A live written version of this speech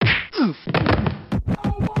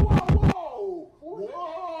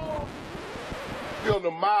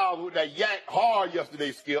on the miles with that yank hard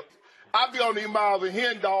yesterday, Skip. I be on these miles of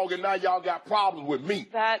hen dog, and now y'all got problems with me.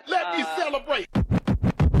 Let me celebrate.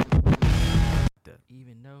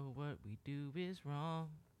 Even though what we do is wrong.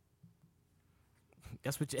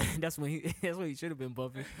 That's what he should have been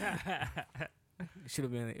bumping. Should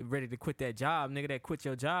have been ready to quit that job, nigga. That quit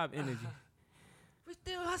your job energy. We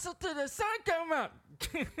still hustle till the sun come up.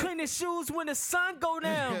 Clean the shoes when the sun go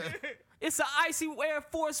down. It's an icy Air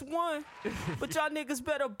Force One, but y'all niggas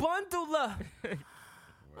better bundle up.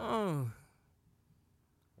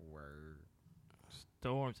 Word.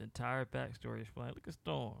 Storm's entire backstory explained. Look at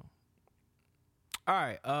Storm. All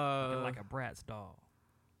right. Looking like a Bratz doll.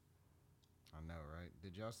 I know, right?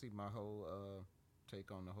 Did y'all see my whole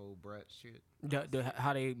take on the whole Brat shit?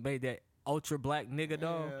 How they made that ultra black nigga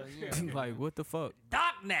dog? Yeah. Like, what the fuck?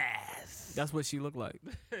 Darkness. That's what she looked like.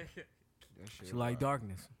 She like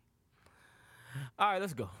darkness. All right,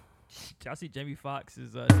 let's go. Y'all see Jamie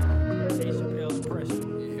Foxx's Dave Chappelle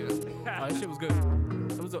impression? Yeah. That shit was good.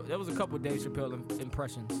 There was a couple of Dave Chappelle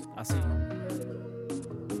impressions I seen.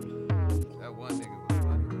 That one nigga was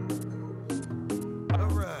funny. All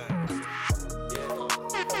right.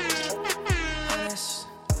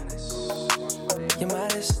 You're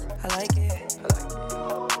modest, I like it.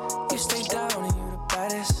 You stay down and you the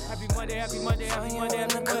baddest. Happy Monday, happy Monday, happy Monday,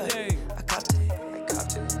 happy Monday. I copped it.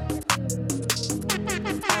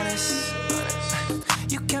 Honest,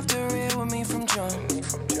 you kept it real with me from jump.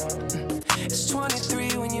 It's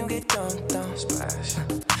 23 when you get dumped on.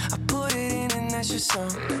 I put it in and that's your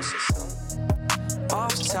song.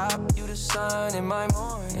 Off top, you the sun in my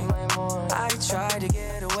morning. I tried to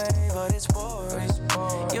get away, but it's boring.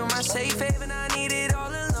 You're my safe haven, I need it all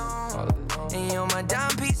alone. And you're my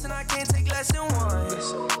dime piece, and I can't take less than one.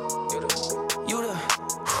 You the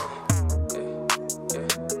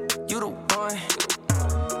one.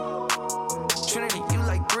 Trinity, you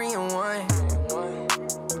like 3 and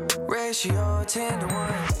 1. Ratio 10 to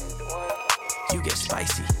 1. You get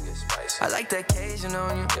spicy. I like the occasion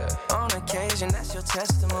on you. On occasion, that's your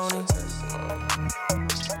testimony.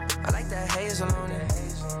 I like that hazel on it.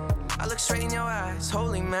 I look straight in your eyes,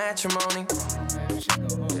 holy matrimony.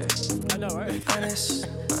 I know, right? Honest.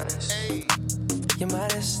 You're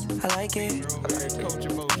modest, I like it.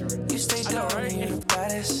 You stay down, right? You're the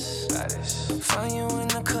baddest. Find you in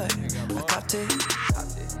the cut, I copped it.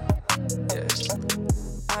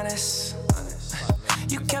 Honest.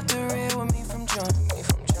 You kept it real with me from jump.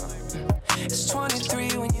 It's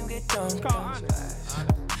 23 when you get dumped. I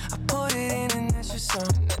put it in and that's your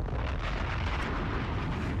song.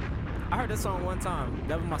 I heard this song one time.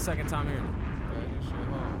 That was my second time hearing it.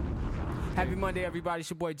 Happy Monday, everybody. It's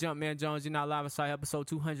your boy Jumpman Jones. You're now live inside episode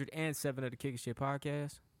 207 of the Kick Shit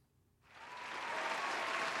Podcast.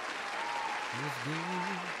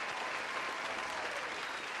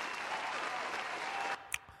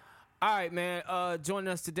 All right, man. Joining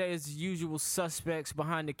us today as the usual suspects.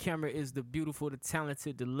 Behind the camera is the beautiful, the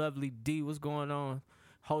talented, the lovely D. What's going on?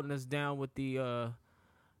 Holding us down with the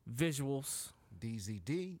visuals.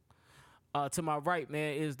 DZD. To my right,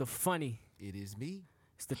 man, is the funny. It is me.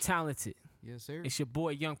 It's the talented. Yes, sir. It's your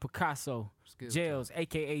boy, Young Picasso. Jails,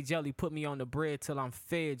 a.k.a. Jelly. Put me on the bread till I'm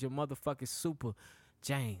fed. Your motherfucking super.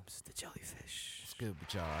 James, the jellyfish. What's good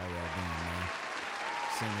with y'all? How y'all doing, man?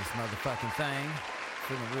 Seeing this motherfucking thing.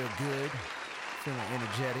 Feeling real good. Feeling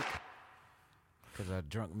energetic. Because I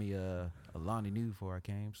drunk me a Lonnie New before I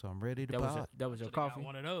came, so I'm ready to pop. That was your coffee? Got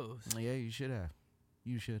one of those. Yeah, you should have.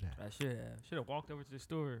 You should have. I should have. Should have walked over to the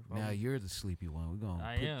store. Now you're the sleepy one. We're going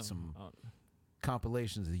to put some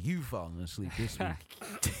compilations of you falling asleep this week.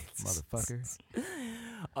 Motherfucker.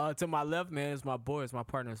 To my left, man, is my boy, is my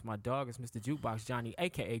partner, is my dog, is Mr. Jukebox Johnny,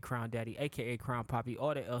 a.k.a. Crown Daddy, a.k.a. Crown Poppy,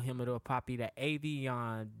 or the El Himador Poppy, the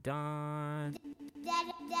Avion Don. Dad,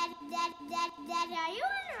 are you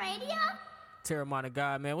on the radio? Terramana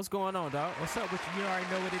God, man. What's going on, dog? What's up with you? You already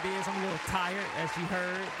know what it is. I'm a little tired, as you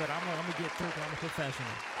heard, but I'm gonna get through it. I'm a professional.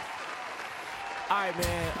 All right,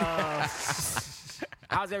 man.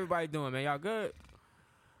 How's everybody doing, man? Y'all good?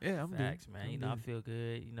 Yeah, I'm Facts, good. man. You know, I feel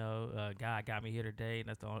good. You know, God got me here today, and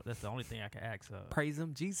that's the only thing I can ask of. Praise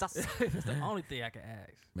him, Jesus. That's the only thing I can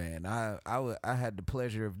ask. Man, I had the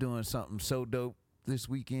pleasure of doing something so dope this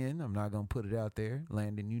weekend. I'm not gonna put it out there.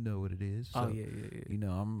 Landon, you know what it is. So, yeah. You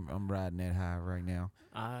know, I'm riding that high right now.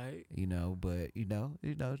 All right. You know, but you know,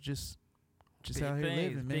 just big out here things,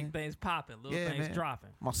 living, man. Big things popping, little things man.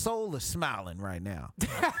 dropping. My soul is smiling right now.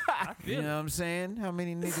 I feel You know what I'm saying? How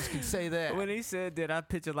many niggas can say that? When he said that, I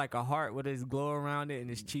pictured like a heart with his glow around it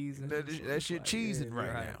and his cheese. That shit cheesing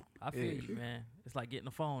right now. I feel you, man. It's like getting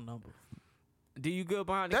a phone number. Do you good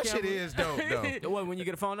behind the That camera? shit is dope, though. What, when you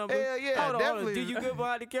get a phone number? Hell yeah, hold on. definitely. Do you good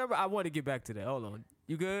behind the camera? I want to get back to that. Hold on.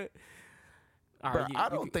 You good? All Bro, right, I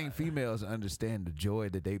don't think females understand the joy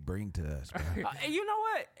that they bring to us, bro. You know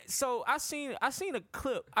what? So I seen a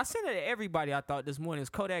clip. I sent it to everybody. I thought this morning. It's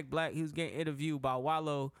Kodak Black. He was getting interviewed by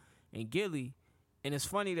Wallow and Gilly, and it's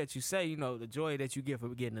funny that you say, the joy that you get for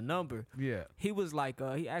getting a number. Yeah. He was like,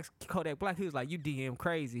 he asked Kodak Black. He was like, "You DM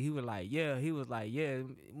crazy." He was like, "Yeah." He was like, "Yeah."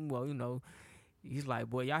 Well, he's like,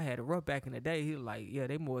 "Boy, y'all had it rough back in the day." He was like, "Yeah,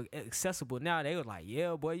 they more accessible now." They was like,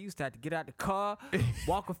 "Yeah, boy, you used to have to get out the car,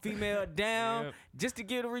 walk a female down just to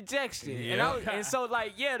get a rejection." And so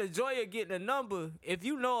like, yeah, the joy of getting a number, if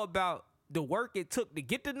you know about the work it took to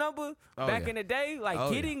get the number back in the day,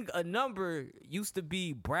 like getting a number used to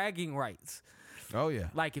be bragging rights. Oh yeah.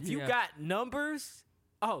 Like if you got numbers,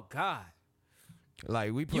 oh God.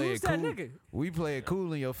 Like we play Use it that cool. nigga. We play it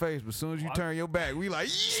cool in your face, but as soon as you turn your back, we like,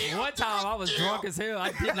 yeah. One time I was drunk as hell.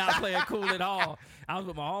 I did not play it cool at all. I was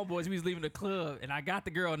with my homeboys. We was leaving the club, and I got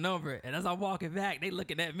the girl number. And as I'm walking back, they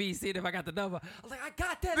looking at me, seeing if I got the number. I was like, I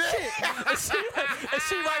got that shit. and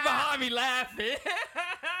she right behind me laughing.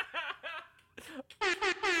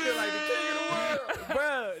 You're like the king of the world,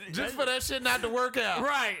 Bro, just for that shit not to work out.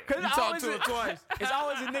 Right. Cause You talked to her twice. It's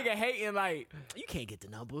always a nigga hating like, you can't get the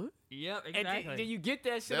number. Yep, And exactly. then you get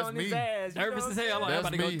that shit That's on his me. ass. You Nervous know as what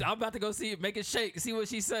I'm hell. saying? I'm about to go see it, make it shake, see what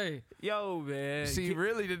she say. Yo, man. See,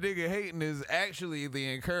 really, the nigga hating is actually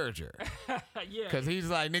the encourager. Yeah. Because he's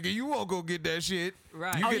like, nigga, you won't go get that shit.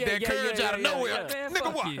 Right. You Oh, get yeah, that yeah, courage yeah, out of yeah, nowhere. yeah. Man, Nigga,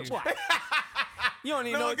 fuck watch. you. Watch. You don't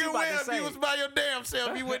even know No what you good about well to if say. you was by your damn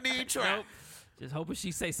self, you wouldn't even try. Nope. Just hoping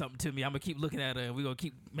she say something to me. I'm gonna keep looking at her, and we're gonna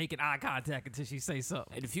keep making eye contact until she say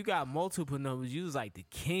something. And if you got multiple numbers, you was like the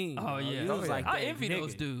king. Oh bro. yeah, You was like I that envy nigga.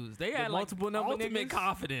 those dudes. They The had multiple like number ultimate niggas?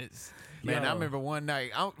 confidence. Man, Yo. I remember one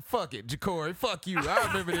night. Fuck it, Jacory. Fuck you. I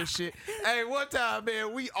remember this shit. Hey, one time,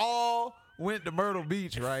 man, we all went to Myrtle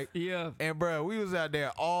Beach, right? Yeah. And, bro, we was out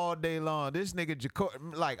there all day long. This nigga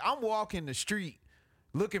Jacory, like, I'm walking the street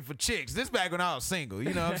looking for chicks. This back when I was single,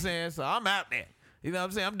 you know what I'm saying? So I'm out there. You know what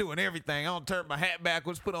I'm saying? I'm doing everything. I don't turn my hat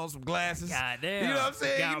backwards, put on some glasses. Goddamn. You know what I'm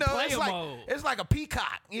saying? Gotta You know, play it's 'em like mode. it's like a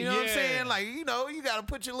peacock. You know what I'm Yeah. saying? Like, you know, you gotta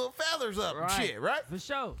put your little feathers up and shit, right? For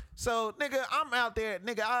sure. So, nigga, I'm out there.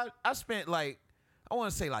 Nigga, I spent like, I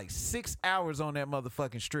want to say like 6 hours on that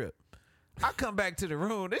motherfucking strip. I come back to the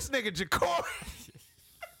room. This nigga Jacory.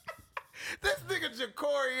 This nigga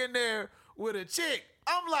Jacory in there with a chick.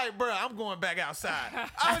 I'm like, bro, I'm going back outside.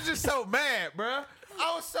 I was just so mad, bro.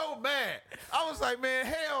 I was so mad. I was like, man,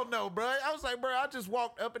 hell no, bro. I was like, bro, I just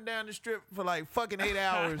walked up and down the strip for like fucking 8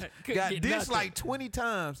 hours. Couldn't Got get this nothing. like 20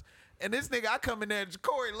 times. And this nigga, I come in there,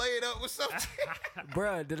 Jacory laid up with some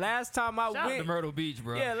Bruh, the last time I Shout out to went. Myrtle Beach,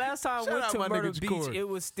 bro. Yeah, last time I Shout went out to my Myrtle nigga Beach, Jacory. it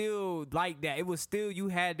was still like that. It was still, you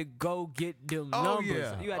had to go get them Oh, numbers.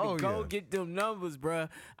 yeah. You had to Oh, go yeah. get them numbers, bruh.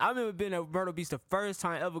 I remember being at Myrtle Beach the first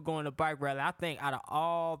time ever going to bike rally. I think out of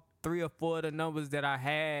all 3 or 4 of the numbers that I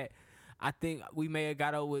had, I think we may have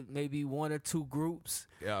got out with maybe 1 or 2 groups.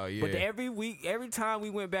 Oh, yeah. But every time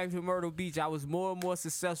we went back to Myrtle Beach, I was more and more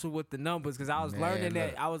successful with the numbers because I was Man, learning look.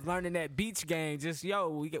 that. I was learning that beach game. Just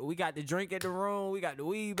we got the drink at the room, we got the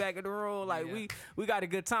weed back at the room. Like we got a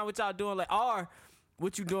good time. What y'all doing? Like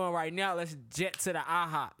what you doing right now? Let's jet to the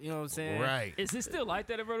IHOP. You know what I'm saying? Right. Is it still like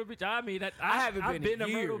that at Myrtle Beach? I mean, I've I've been to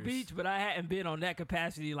Myrtle years. Beach, but I hadn't been on that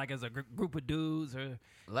capacity, like as a group of dudes or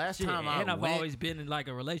Last shit. time and I I've went, always been in like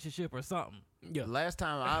a relationship or something. Yeah. last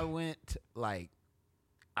time I went, like,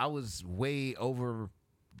 I was way over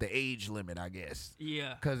the age limit, I guess.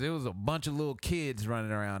 Yeah. Cause there was a bunch of little kids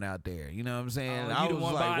running around out there. You know what I'm saying? Oh, I you the was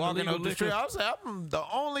one like buying walking illegal up the street. liquor? I was like, I'm the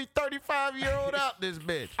only 35-year-old out this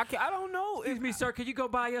bitch. I don't know. Excuse me, sir. Can you go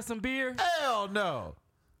buy us some beer? Hell no.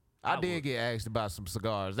 I did would. get asked about some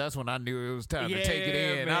cigars. That's when I knew it was time to take it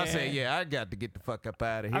Yeah, in. I man. said, yeah, I got to get the fuck up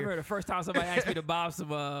out of I here. remember the first time somebody asked me to buy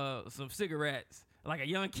some cigarettes, like a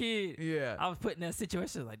young kid. Yeah. I was put in that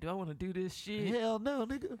situation, like, do I want to do this shit? Hell no,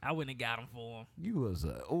 nigga. I wouldn't have got them for him. You was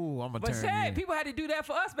I'm going to But turn you hey, in. people had to do that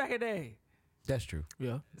for us back in the day. That's true.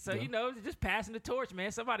 Yeah. So, you know, just passing the torch,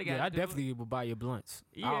 man. Somebody got Yeah, to I do definitely would buy your blunts.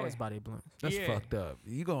 Yeah. I always buy their blunts. That's Yeah. fucked up.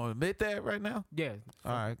 You going to admit that right now? Yeah.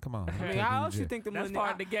 All right, come on. I mean, how else you think the That's money?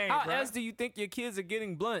 part of the game, How bro. else do you think your kids are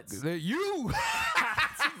getting blunts? You.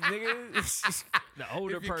 Nigga. the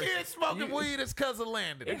older If your person. kid's smoking weed, it's because of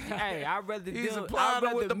Landon. Hey, I'd rather He's them, applying I'd it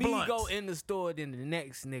rather with the me blunts. go in the store than the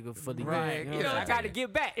next nigga for the Right. year. You know, I got to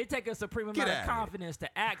get back. It take a supreme Get amount outta of here. confidence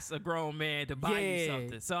to ask a grown man to buy you Yeah.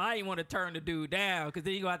 something. So I ain't want to turn the dude down because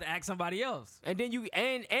then you gonna have to ask somebody else. And then you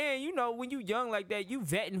and you know when you young like that, you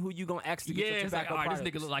vetting who you gonna ask to get Yeah, your it's like, tobacco all right, this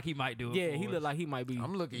products. nigga look like he might do it. Yeah, for he us. look like he might be.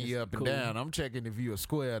 I'm looking you up and cool. down. I'm checking if you a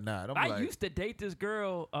square or not. I'm I like, used to date this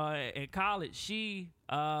girl in college. She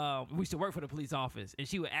we used to work for the police office, and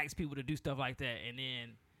she would ask people to do stuff like that, and then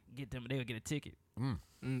they would get a ticket.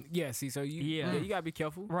 Yeah, see, so you Yeah. you gotta be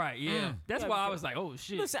careful. Right? Yeah. That's Yeah, why I because- was like, oh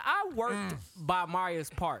shit. Listen, I worked by Myers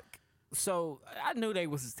Park, so I knew they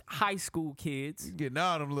was high school kids. getting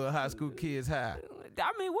all them little high school kids high.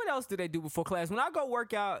 I mean, what else do they do before class? When I go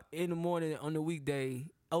work out in the morning on the weekday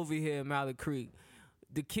over here in Mallard Creek,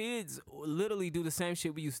 the kids literally do the same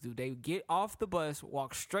shit we used to do. They get off the bus,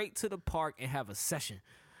 walk straight to the park, and have a session.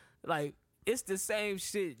 Like, it's the same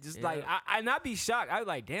shit. Just like, I'd be shocked. I was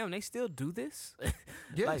like, damn, they still do this?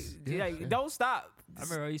 Yes, like, don't stop. I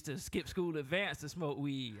remember I used to skip school advance to smoke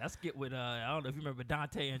weed. I skipped with I don't know if you remember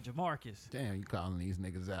Dante and Jamarcus. Damn, you calling these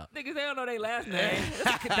niggas out. Niggas, they don't know their last name.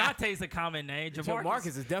 Dante's a common name. Jamarcus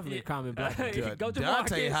is definitely a common black name. Go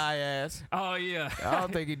Dante Jamarcus. high ass. Oh yeah. I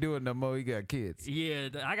don't think he doing no more. He got kids. Yeah,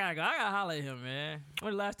 I gotta holler at him, man.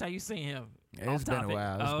 When the last time you seen him? It's Off been a topic.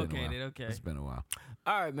 while. Oh, It's been a okay, while. then okay. It's been a while.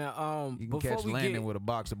 All right, man. You can Before catch we Landon get with a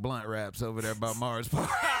box of blunt wraps over there by Mars Park.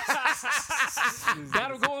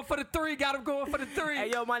 Got him going for the three. Got him going for the three.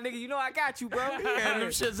 Hey, yo, my nigga, you know I got you, bro. And them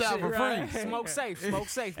shits out for right. free. Smoke safe, my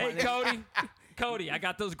Hey, nigga. Cody. Cody, I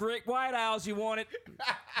got those great white owls you wanted.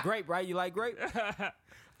 Grape, right? You like grape?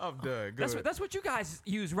 I'm done. Good. That's what you guys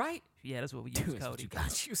use, right? Yeah, that's what we use, That's what Cody. you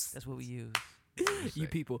got you. That's what we use. You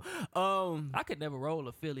people. I could never roll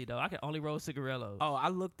a Philly though. I could only roll cigarillos. Oh, I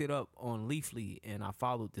looked it up on Leafly and I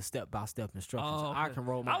followed the step-by-step instructions. I okay. can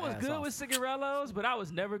roll my I was ass good off. with cigarillos, but I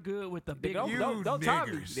was never good with the big. Don't- You don't try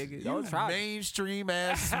me, niggers. nigga. You Don't try me. mainstream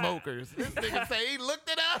ass smokers. This nigga say he looked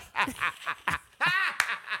it up.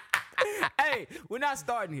 Hey, we're not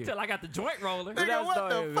starting here. Till I got the joint roller. We're not what the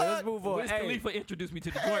starting here, man. Let's fuck? move on. Wiz Hey, Khalifa introduced me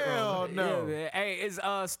to the joint Hell roller. no. yeah, man. Hey, is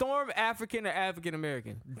Storm African or African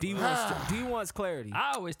American? D wants clarity.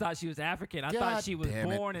 I always thought she was African. I God thought she was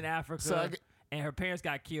damn it. born in Africa, So and her parents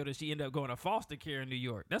got killed, and she ended up going to foster care in New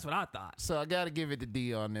York. That's what I thought. So I got to give it to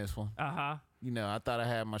D on this one. Uh-huh. You know, I thought I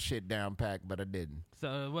had my shit down packed, but I didn't.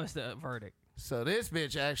 So what's the verdict? So this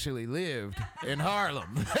bitch actually lived in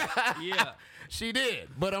Harlem. Yeah. She did,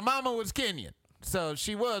 but her mama was Kenyan, so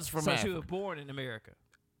she was from So Africa. she was born in America.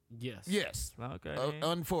 Yes. Yes, Okay.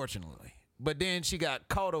 unfortunately. But then she got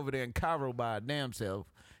caught over there in Cairo by her damn self,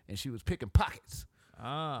 and she was picking pockets.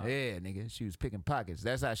 Ah. Yeah, nigga, she was picking pockets.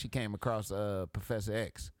 That's how she came across Professor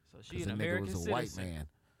X. So she 'Cause an the nigga American was a white citizen. man.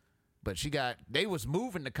 But they was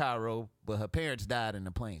moving to Cairo, but her parents died in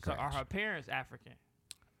a plane So crash. are her parents African?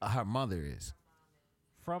 Her mother is.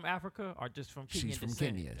 From Africa or just from Kenyan She's from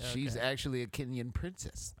descent? Kenya. She's Okay. actually a Kenyan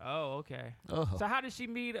princess. Oh, okay. Oh. So how did she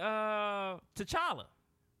meet T'Challa?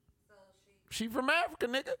 She from Africa,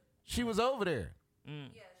 nigga. She was over there. Yeah,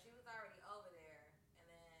 she was already over there, and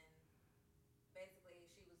then basically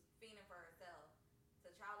she was fiending for herself.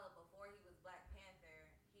 T'Challa, before he was Black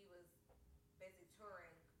Panther, he was basically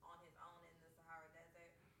touring on his own in the Sahara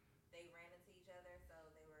Desert. They ran into each other, so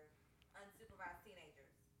they were unsupervised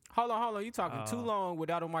teenagers. Hold on. You talking too long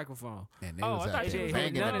without a microphone. And it Oh, was I thought out you there was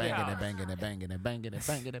banging none and of that. banging and banging and banging and banging and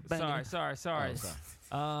banging and banging. Sorry.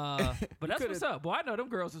 Oh, But that's what's up. Boy, I know them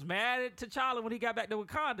girls was mad at T'Challa when he got back to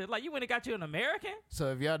Wakanda. Like, you went and got you an American?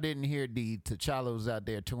 So if y'all didn't hear D, T'Challa was out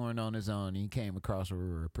there touring on his own. And he came across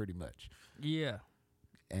her pretty much. Yeah.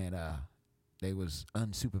 And they was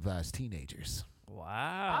unsupervised teenagers.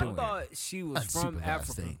 Wow. I thought she was from unsupervised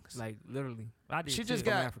Africa. things. Like, literally. I did She too. just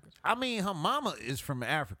From got, Africa. I mean, her mama is from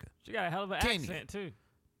Africa. She got a hell of an Kenya. accent, too.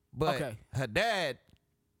 But Okay. her dad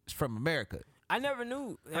is from America. I never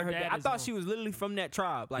knew. Her dad I is thought on- she was literally from that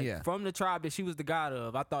tribe. Like, Yeah. from the tribe that she was the god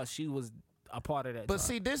of. I thought she was a part of that But tribe.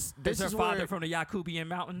 see, this Is her is father where from the Yakubian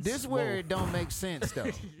Mountains? this where it don't make sense though.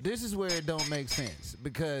 This is where it don't make sense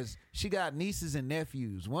because she got nieces and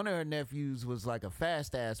nephews. One of her nephews was like a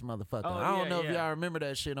fast ass motherfucker. Oh, I don't yeah, know if yeah. y'all remember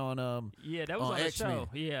that shit on Yeah, that was on the X-Men. show.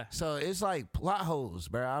 Yeah. So it's like plot holes,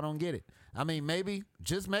 bro. I don't get it. I mean, maybe,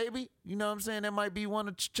 just maybe, you know what I'm saying? That might be one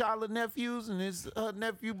of T'Challa nephews and his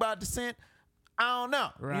nephew by descent. I don't know.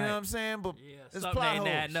 You Right. know what I'm saying? But Yeah, it's something plot ain't holes.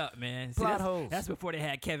 adding up, man. Plot that's, holes. That's before they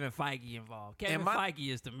had Kevin Feige involved. Kevin And my- Feige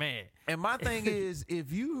is the man. And my thing is,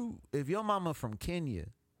 if your mama from Kenya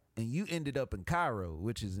and you ended up in Cairo,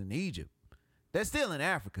 which is in Egypt, that's still in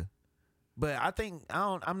Africa. But I think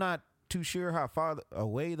I'm not too sure how far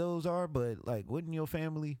away those are, but like, wouldn't your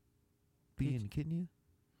family be in Kenya?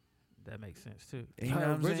 That makes sense too. You know what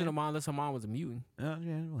Her I'm original saying? mom, unless her mom was a mutant. Yeah,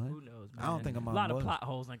 well, Who knows, man? I don't think I'm a lot of plot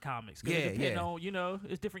holes in comics. 'Cause it depends on,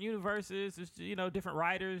 it's different universes, it's, different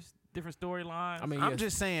writers, different storylines. I mean, I'm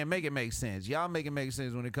just saying, make it make sense. Y'all make it make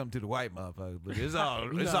sense when it comes to the white motherfuckers, but it's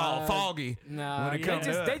all foggy Nah, when it comes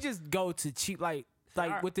to they just go to cheap like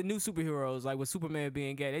with the new superheroes, like with Superman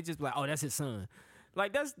being gay, they just be like, oh, that's his son.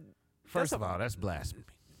 Like that's First of all, that's blasphemy.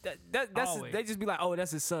 That's they just be like, oh, that's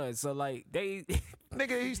his son. So like they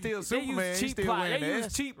Nigga, he's still they Superman. use He's cheap still plot. wearing They that.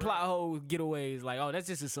 use cheap plot hole getaways. Like, oh, that's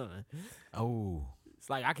just his son. Oh, It's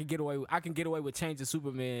like I can get away with changing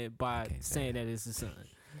Superman by saying that it's his son.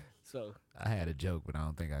 So I had a joke, but I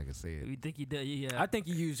don't think I can say it. You think you did? Yeah. I think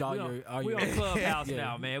you used all your. We on Clubhouse Yeah.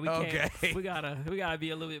 now, man. We can't. Okay. We gotta be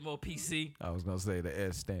a little bit more PC. I was gonna say the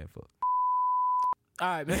S stand for. All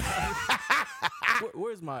right, man.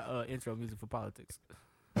 Where's my intro music for politics?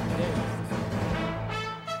 Politics.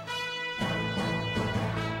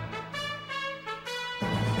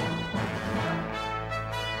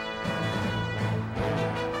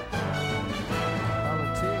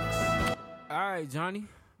 All right, Johnny.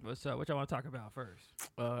 What's up? What y'all want to talk about first?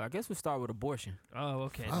 I guess we'll start with abortion. Oh,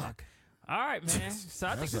 okay. Fuck. All right, man. So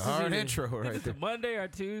I think That's this a hard is either, intro I think right this there. is Monday or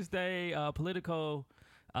Tuesday. Politico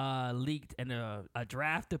leaked a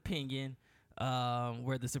draft opinion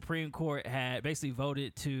where the Supreme Court had basically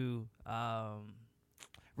voted to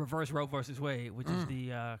reverse Roe versus Wade, which is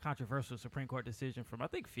the controversial Supreme Court decision from I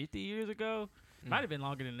think 50 years ago. Might have been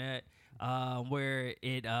longer than that, where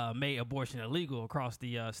it made abortion illegal across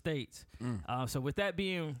the states. So with that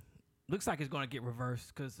being, looks like it's going to get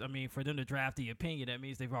reversed because, I mean, for them to draft the opinion, that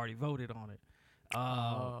means they've already voted on it.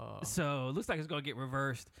 So it looks like it's going to get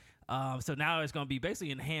reversed. So now it's going to be basically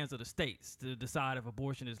in the hands of the states to decide if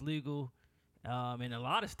abortion is legal. In a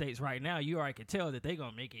lot of states right now, you already can tell that they're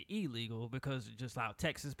going to make it illegal because just how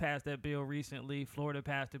Texas passed that bill recently, Florida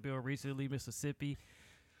passed a bill recently, Mississippi.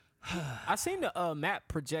 I seen the map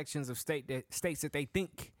projections of states that they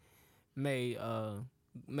think may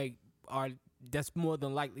that's more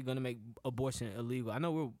than likely going to make abortion illegal. I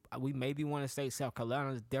know we maybe one of the states. South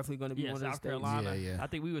Carolina is definitely going to be one of the South states. Carolina. Yeah. I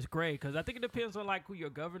think we was great because I think it depends on like who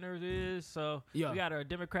your governor is. So we got a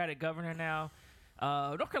Democratic governor now.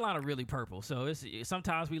 North Carolina really purple, so it's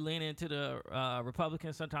sometimes we lean into the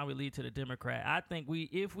Republicans, sometimes we lean to the Democrat. I think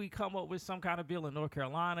if we come up with some kind of bill in North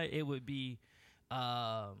Carolina, it would be,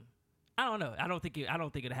 I don't know. I don't think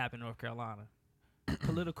it'd happen in North Carolina.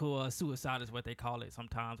 Political suicide is what they call it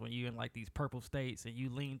sometimes when you're in like these purple states and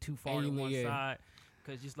you lean too far to one side.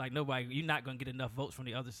 Because just like you're not going to get enough votes from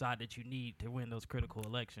the other side that you need to win those critical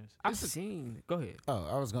elections. Go ahead. Oh,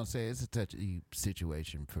 I was gonna say it's a touchy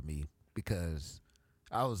situation for me because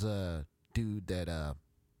I was a dude that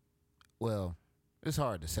well, it's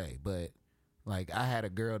hard to say, but like I had a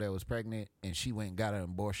girl that was pregnant and she went and got an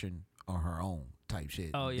abortion on her own type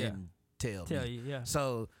shit. Oh, yeah. Didn't tell me. you, yeah.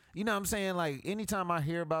 So, you know what I'm saying? Like, anytime I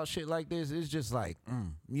hear about shit like this, it's just like,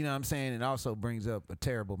 you know what I'm saying? It also brings up a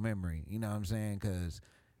terrible memory, you know what I'm saying? Because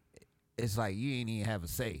it's like you ain't even have a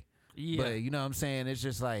say. Yeah. But, you know what I'm saying? It's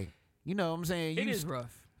just like, you know what I'm saying? It is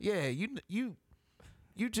rough. Yeah,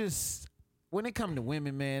 you just, when it comes to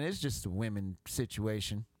women, man, it's just a women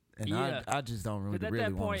situation. And Yeah. I just don't really, But at really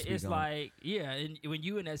that want point, to speak it's on like, and when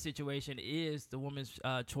you in that situation, it is the woman's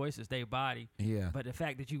choice, it's their body. Yeah. But the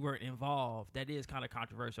fact that you weren't involved, that is kind of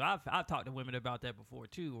controversial. I've talked to women about that before,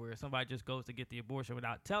 too, where somebody just goes to get the abortion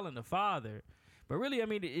without telling the father. But really, I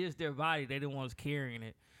mean, it is their body. They're the ones carrying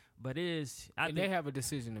it. But it is... they have a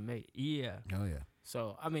decision to make. Yeah. Oh, yeah.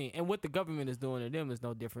 So, I mean, and what the government is doing to them is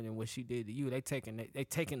no different than what she did to you. They taking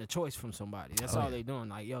the choice from somebody. That's all they doing.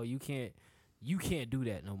 Like, yo, you can't do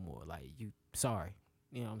that no more. Like, sorry.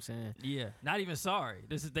 You know what I'm saying? Yeah. Not even sorry.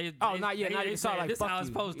 This is they. Oh, not yet. Not even sorry. Like, this is how fuck it's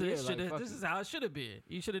you. supposed to. Yeah, This is how it should have been.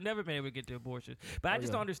 You should have never been able to get the abortion. But I just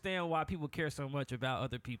yeah. don't understand why people care so much about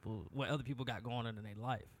other people, what other people got going on in their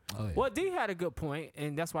life. Oh, yeah. Well, D had a good point,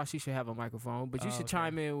 and that's why she should have a microphone. But you should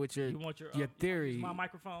chime in with your You want your theory. my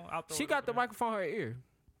microphone? I'll throw She it got over the there. microphone in her ear.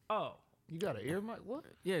 Oh. You got an ear mic? What?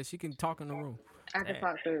 Yeah, she can talk in the room. I can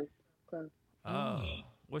talk through. Oh.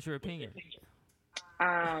 What's your opinion?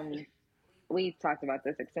 We talked about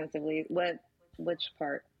this extensively. Which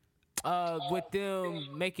part? With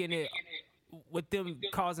them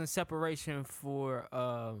causing separation for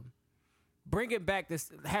bringing back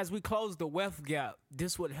this. As we close the wealth gap,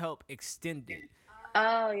 this would help extend it.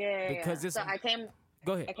 Oh yeah. Because this. So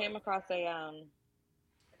Go ahead. I came across a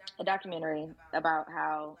documentary about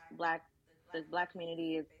how the black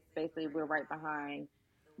community is basically, we're right behind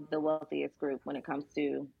the wealthiest group when it comes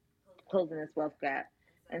to closing this wealth gap.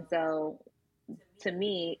 And so, to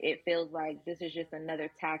me, it feels like this is just another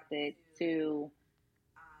tactic to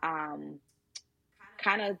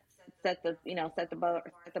kind of set the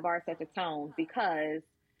bar, set the tone, because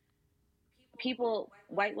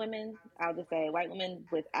white women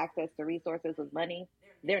with access to resources, with money,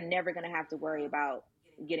 they're never going to have to worry about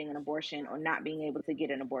getting an abortion or not being able to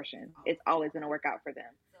get an abortion. It's always going to work out for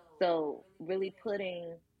them. So really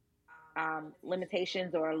putting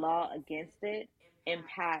limitations or a law against it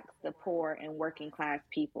impacts the poor and working class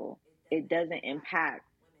people. It doesn't impact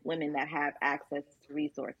women that have access to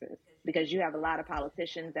resources, because you have a lot of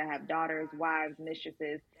politicians that have daughters, wives,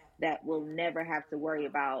 mistresses that will never have to worry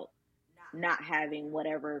about not having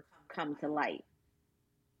whatever come to light.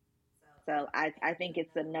 So I think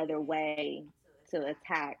it's another way to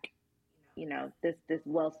attack, this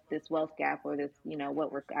wealth gap, or this,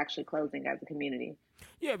 what we're actually closing as a community.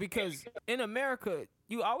 Yeah, because in America,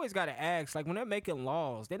 you always got to ask, like, when they're making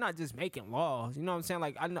laws, they're not just making laws. You know what I'm saying?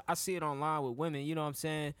 Like, I see it online with women, you know what I'm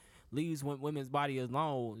saying? Leaves women's body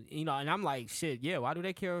alone, and I'm like, shit, yeah, why do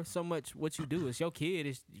they care so much what you do? It's your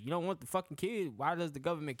kid. You don't want the fucking kid. Why does the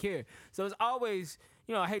government care? So it's always,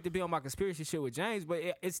 I hate to be on my conspiracy shit with James, but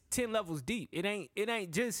it's 10 levels deep. It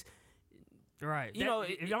ain't just... Right. I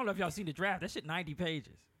don't know if y'all seen the draft. That shit 90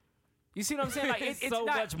 pages. You see what I'm saying? Like it's so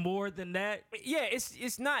not, much more than that. Yeah,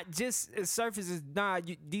 it's not just as surface as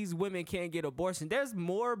these women can't get abortion. There's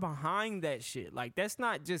more behind that shit. Like, that's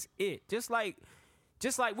not just it. Just like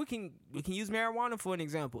we can use marijuana for an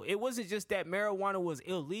example. It wasn't just that marijuana was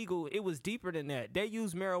illegal. It was deeper than that. They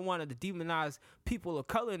used marijuana to demonize people of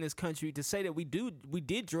color in this country, to say that we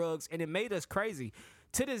did drugs, and it made us crazy.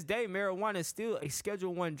 To this day, marijuana is still a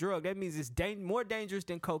Schedule I drug. That means it's more dangerous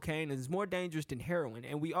than cocaine, and it's more dangerous than heroin,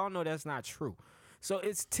 and we all know that's not true. So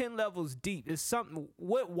it's 10 levels deep. It's something.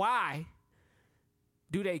 Why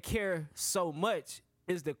do they care so much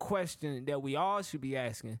is the question that we all should be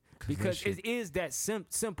asking, because it is that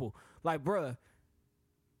simple. Like, bruh,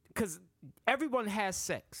 because everyone has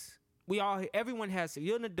sex. Everyone has sex.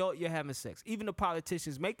 You're an adult, you're having sex. Even the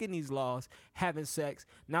politicians making these laws having sex,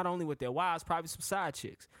 not only with their wives, probably some side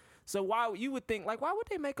chicks. So why would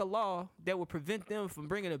they make a law that would prevent them from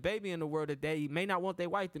bringing a baby in the world that they may not want their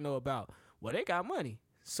wife to know about? Well, they got money.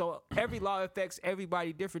 So every law affects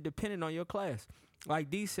everybody different depending on your class, like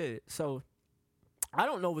Dee said. So I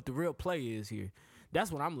don't know what the real play is here.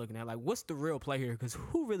 That's what I'm looking at. Like, what's the real play here? Because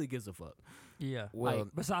who really gives a fuck? Yeah. Well,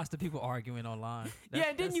 besides the people arguing online.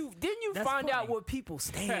 And then you find out what people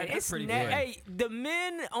stand. It's pretty good. Hey, the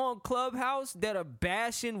men on Clubhouse that are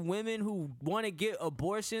bashing women who want to get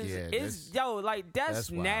abortions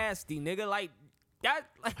that's nasty, nigga. Like, that,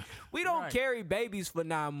 like, we don't carry babies for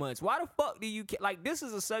 9 months. Why the fuck do you care? Like, this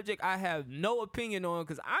is a subject I have no opinion on,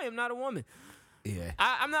 because I am not a woman. Yeah.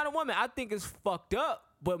 I'm not a woman. I think it's fucked up.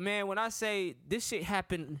 But, man, when I say this shit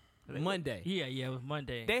happened Monday. Yeah, it was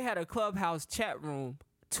Monday. They had a Clubhouse chat room,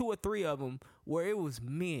 2 or 3 of them, where it was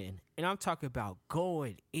men. And I'm talking about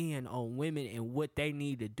going in on women and what they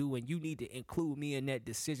need to do. And you need to include me in that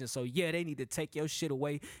decision. So, yeah, they need to take your shit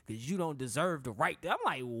away because you don't deserve the right. I'm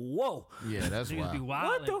like, whoa. Yeah, that's wild.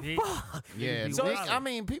 What the fuck? Yeah, I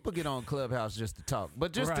mean, people get on Clubhouse just to talk.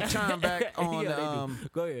 But just to chime back on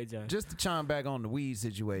go ahead, John. Just to chime back on the weed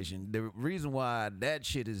situation, the reason why that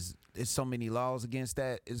shit is so many laws against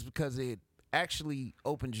that is because it actually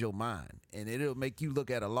opens your mind, and it'll make you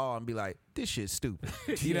look at a law and be like, this shit's stupid.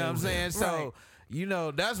 You know what I'm saying? So,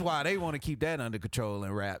 that's why they want to keep that under control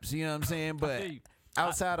and wraps. You know what I'm saying? But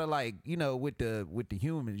outside of, like, with the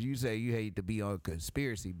humans, you say you hate to be on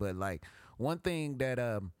conspiracy, but, like, one thing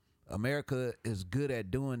that America is good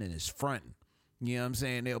at doing is fronting. You know what I'm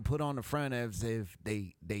saying? They'll put on the front as if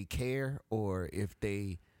they care, or if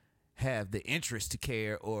they have the interest to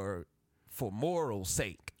care, or for moral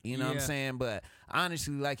sake, you know what I'm saying? But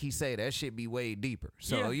honestly, like he said, that shit be way deeper.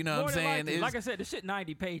 So, you know what I'm saying? Like I said, the shit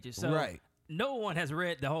 90 pages. So right. No one has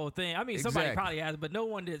read the whole thing. I mean, somebody probably has, but no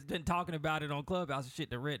one has been talking about it on Clubhouse and shit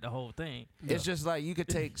that read the whole thing. It's just like you could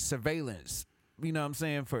take surveillance, you know what I'm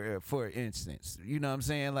saying, for instance. You know what I'm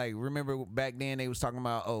saying? Like, remember back then they was talking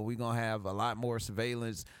about, we're going to have a lot more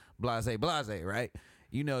surveillance, blase, right?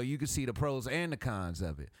 You can see the pros and the cons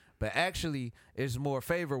of it. But actually, it's more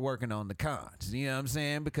favor working on the cons. You know what I'm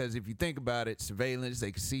saying? Because if you think about it, surveillance,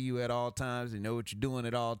 they can see you at all times. They know what you're doing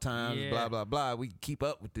at all times, blah, blah, blah. We can keep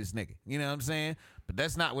up with this nigga. You know what I'm saying? But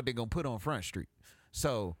that's not what they're going to put on Front Street.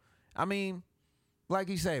 So, I mean, like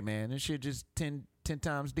you say, man, this shit just 10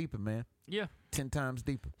 times deeper, man. Yeah. 10 times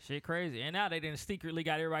deeper. Shit crazy. And now they didn't secretly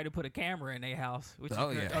got everybody to put a camera in their house. Which Oh,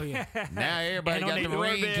 is yeah. crazy. Oh yeah. Now everybody And got on the they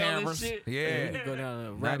Ring doorbell and cameras. shit. Yeah. You go down a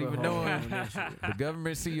Not rabbit even hole knowing. and that shit. The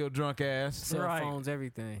government see your drunk ass. Cell Right. phones,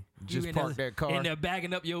 everything. Just in park there- that car. In there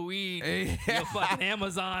bagging up your weed, Yeah. your fucking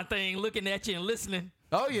Amazon thing, looking at you and listening.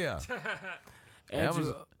 Oh, yeah.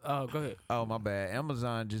 Andrew, go ahead. Oh, my bad.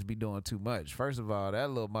 Amazon just be doing too much. First of all, that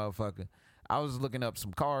little motherfucker. I was looking up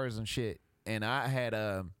some cars and shit, and I had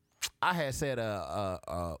said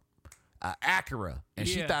a Acura, and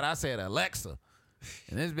she Yeah. thought I said Alexa.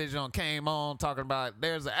 And this bitch came on talking about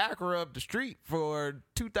there's an Acura up the street for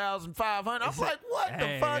 $2,500. I'm like, what the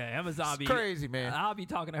Hey, fuck? yeah, Amazon It's be crazy, man. I'll be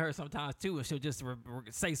talking to her sometimes too, and she'll just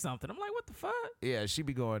say something. I'm like, what the fuck? Yeah, she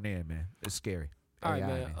be going in, man. It's scary. All right, AI,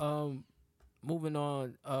 man. Moving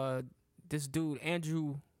on. This dude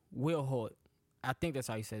Andrew Wilhoit, I think that's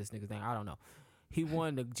how you say this nigga's name. I don't know. He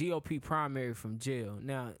won the GOP primary from jail.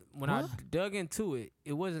 Now, when I dug into it,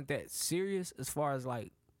 it wasn't that serious as far as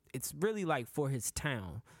like it's really like for his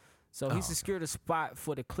town. So he secured a spot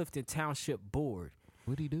for the Clifton Township Board.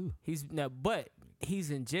 What'd he do? But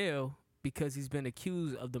he's in jail because he's been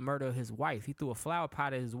accused of the murder of his wife. He threw a flower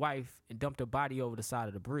pot at his wife and dumped her body over the side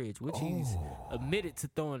of the bridge, which he's admitted to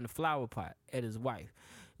throwing the flower pot at his wife.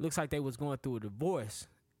 Looks like they was going through a divorce,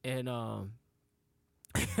 and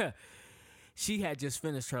she had just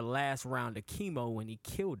finished her last round of chemo when he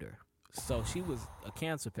killed her. So she was a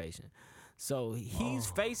cancer patient. So he's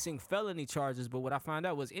facing felony charges, but what I found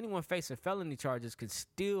out was anyone facing felony charges could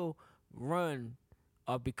still run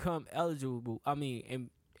or become eligible, and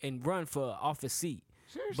run for office seat.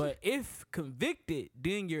 Seriously? But if convicted,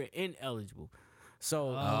 then you're ineligible.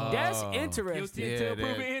 So that's interesting. Guilty Yeah, until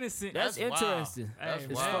that- proven innocent. That's wild. interesting. That's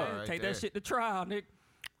Hey, wild man, right take there. that shit to trial, Nick.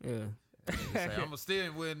 Yeah. I'm gonna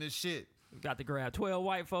still win this shit. Got to grab 12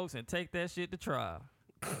 white folks and take that shit to trial.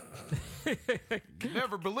 You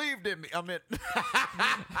never believed in me. I mean,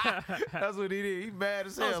 that's what he did. He mad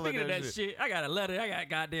as Oh, hell. speaking at of that shit, I got a letter. I got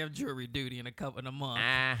goddamn jury duty in a month.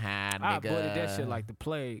 I avoided that shit like the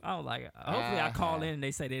plague. I don't like it. Hopefully, I call in and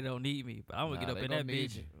they say they don't need me, but I'm gonna Nah, get up they in that gonna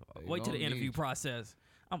need bitch. you. They Wait till the gonna interview need you. process.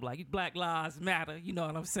 I'm like, Black Lives Matter. You know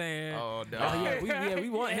what I'm saying? Oh, no. Oh yeah, we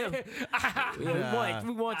want him.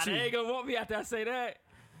 We want They you. ain't gonna want me after I say that.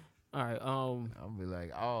 All right. I'll be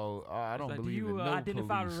like, I don't Like, do believe in you no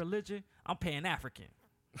identify police. with religion? I'm Pan African.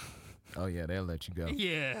 Oh yeah, they'll let you go.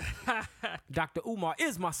 Yeah. Dr. Umar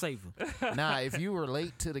is my savior. Nah, if you were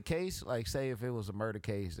late to the case, like say if it was a murder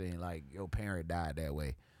case and like your parent died that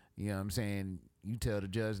way, you know what I'm saying? You tell the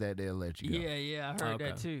judge that, they'll let you go. Yeah, I heard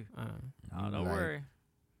that too. All right. Oh, don't Like- worry.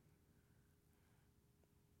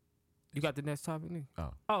 You got the next topic, Nick?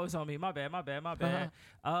 Oh, it's on me. My bad.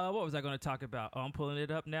 What was I going to talk about? Oh, I'm pulling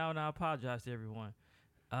it up now, and I apologize to everyone.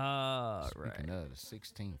 Speaking Right. of the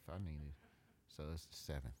 16th, I need it. So it's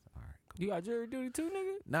the 7th. All right. Cool. You got jury duty too,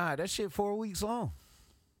 nigga? Nah, that shit 4 weeks long.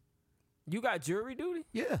 You got jury duty?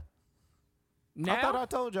 Yeah. Now? I thought I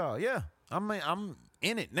told y'all. Yeah. I'm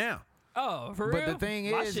in it now. Oh, for But real? the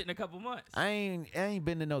thing My is, shit in a couple months. I ain't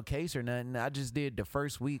been to no case or nothing. I just did the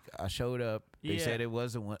first week. I showed up. They Yeah. said it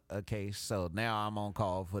wasn't a case. So now I'm on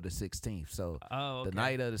call for the 16th. So Oh, the okay.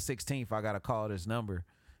 night of the 16th, I got to call this number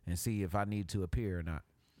and see if I need to appear or not.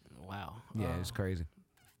 Wow. Yeah, it's crazy.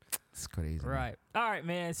 It's crazy. man. Right. All right,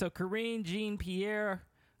 man. So Karine Jean Pierre,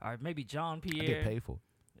 or maybe John I Pierre. get paid for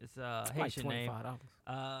it. It's a Like Haitian name. $25.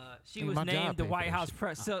 She Hey, was my job named the paid for White that House shit.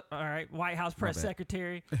 press. White House press bad.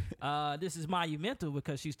 secretary. This is monumental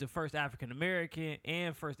because she's the first African American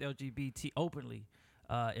and first LGBT openly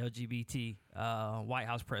LGBT White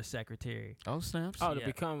House press secretary. Oh, snaps. Oh, to Yeah.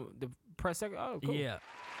 become the press secretary? Oh, cool. Yeah.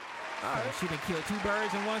 So she done killed 2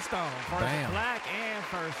 birds in one stone. First Bam. black and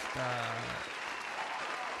first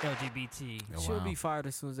LGBT. Oh, She'll wow. be fired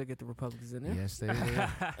as soon as they get the Republicans in there. Yes, they will.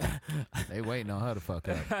 They waiting on her to fuck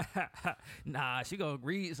up. Nah, she gonna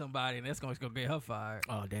read somebody and that's gonna get her fired.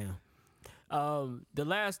 Oh, damn. The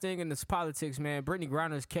last thing in this politics, man, Brittany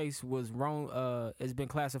Griner's case was wrong. Has been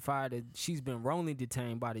classified as she's been wrongly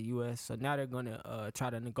detained by the U.S. So now they're gonna try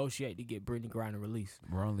to negotiate to get Brittany Griner released.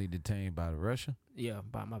 Wrongly detained by the Russian. Yeah,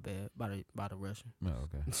 by the Russian. Oh,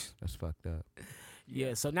 okay. That's fucked up.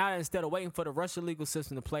 Yeah. So now instead of waiting for the Russian legal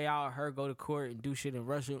system to play out, her go to court and do shit in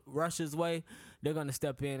Russia's way, they're gonna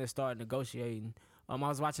step in and start negotiating. I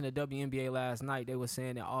was watching the WNBA last night. They were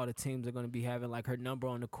saying that all the teams are gonna be having like her number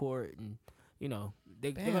on the court and. You know,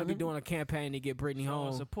 they're gonna be doing a campaign to get Brittany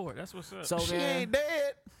home. Support. That's what's up. So She man, ain't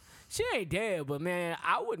dead. she ain't dead, but man,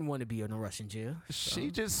 I wouldn't want to be in a Russian jail.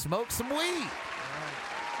 She just smoked some weed.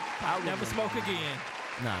 I'll never smoke again.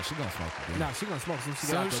 Nah, she gonna smoke again. Nah, she gonna smoke some.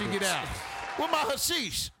 Soon as she get out. Where my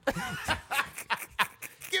hashish?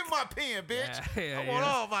 Give my pen, bitch. Yeah, I want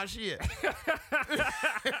all my shit.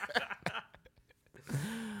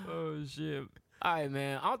 Oh shit! All right,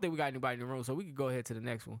 man. I don't think we got anybody in the room, so we can go ahead to the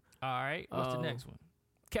next one. All right, what's the next one?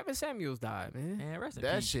 Kevin Samuels died, man. Man, rest in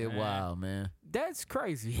That peace, shit man. wild, man. That's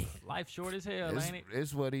crazy. Life short as hell, ain't it?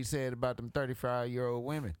 It's what he said about them 35-year-old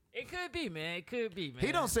women. It could be, man. It could be, man.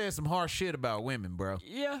 He don't say some harsh shit about women, bro.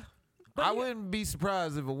 Yeah. I wouldn't be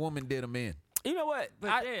surprised if a woman did him in. You know what?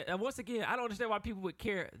 But once again, I don't understand why people would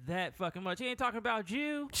care that fucking much. He ain't talking about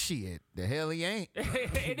you. Shit, the hell he ain't. And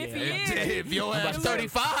if he is, If your ass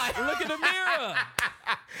 35, look in the mirror.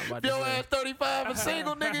 if your ass 35 and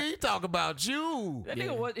single, nigga, he talk about you. That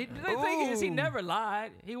nigga was. The thing is, he never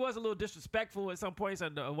lied. He was a little disrespectful at some points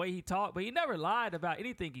on the way he talked, but he never lied about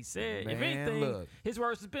anything he said. If Man, anything, look. his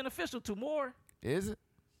words is beneficial to more. Is it?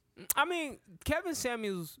 I mean, Kevin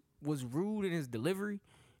Samuels was rude in his delivery.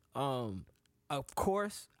 Of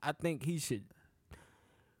course, I think he should.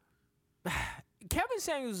 Kevin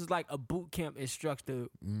Samuels is like a boot camp instructor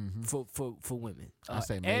for women. I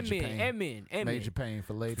say major pain. And men. Major pain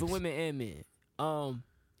for ladies. For women and men.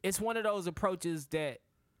 It's one of those approaches that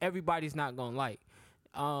everybody's not gonna like.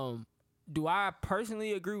 Do I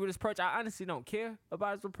personally agree with his approach? I honestly don't care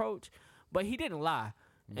about his approach, but he didn't lie.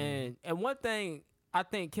 And one thing I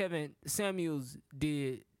think Kevin Samuels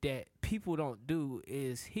did that people don't do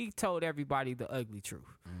is he told everybody the ugly truth.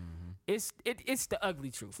 It's the ugly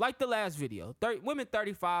truth. Like the last video, women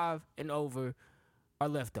 35 and over are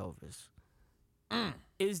leftovers.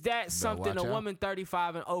 Is that something a woman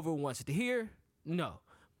 35 and over wants to hear? No.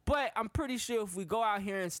 But I'm pretty sure if we go out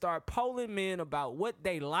here and start polling men about what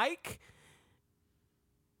they like,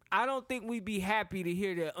 I don't think we'd be happy to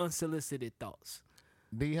hear their unsolicited thoughts.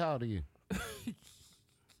 D, how old are you?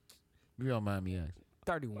 You don't mind me asking.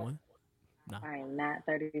 31. No. I am not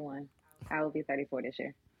 31. I will be 34 this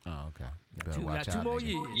year. Oh, okay. You better watch got two out, more nigga.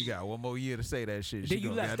 years. You got one more year to say that shit. Then She you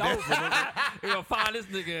gonna left goddamn- over. Nigga. You gonna find this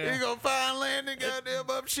nigga? He gonna find landing goddamn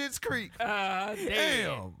up Schitt's Creek.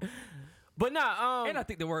 Damn. But nah, And I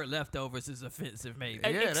think the word leftovers is offensive, maybe.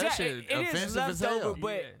 Yeah, that shit it is offensive as leftover, hell.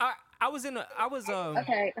 but Yeah. I was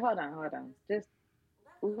Okay, hold on. Just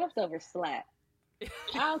leftover slap.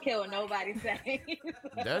 I don't care what nobody's saying.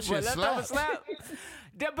 That shit leftover slap.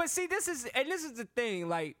 slap. But see, this is the thing.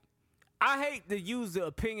 Like, I hate to use the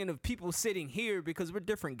opinion of people sitting here because we're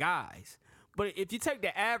different guys. But if you take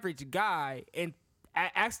the average guy and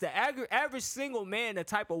ask the average single man the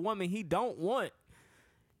type of woman he don't want,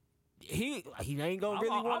 he ain't gonna really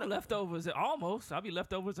want I'm leftovers almost. I'll be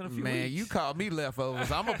leftovers in a few Man, weeks. you call me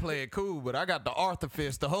leftovers. I'm gonna play it cool, but I got the Arthur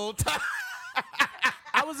fist the whole time.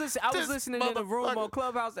 I was This listening in the room on motherfucker.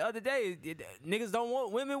 Clubhouse the other day. Niggas don't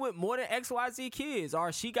want women with more than XYZ kids,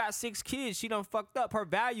 or she got 6 kids. She done fucked up. Her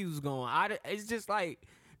value's gone. It's just like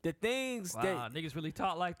the things wow, that niggas really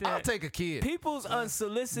talk like that. I'll take a kid. people's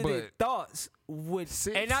unsolicited But thoughts would,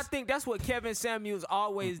 6. and I think that's what Kevin Samuels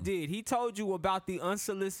always did. He told you about the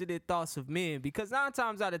unsolicited thoughts of men, because 9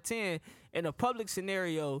 times out of 10 in a public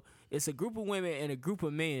scenario, it's a group of women and a group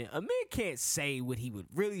of men. A man can't say what he would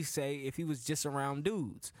really say if he was just around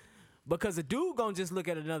dudes. Because a dude gonna just look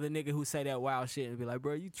at another nigga who say that wild shit and be like,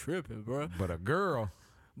 bro, you tripping, bro. But a girl,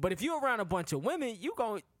 But if you're around a bunch of women,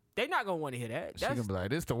 they not gonna want to hear that. she gonna be like,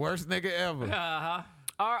 this the worst nigga ever. Uh-huh.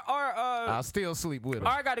 I'll still sleep with her.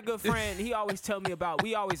 I got a good friend. He always tell me about.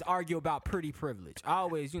 We always argue about pretty privilege. I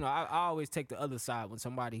always take the other side when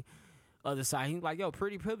somebody, other side. He's like, yo,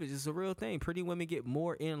 pretty privilege is a real thing. Pretty women get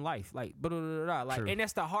more in life. Like, blah, blah, blah, blah. Like, True. and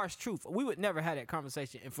that's the harsh truth. We would never have that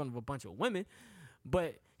conversation in front of a bunch of women.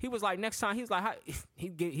 But he was like, next time, he's like,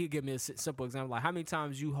 he'd give me a simple example. Like, how many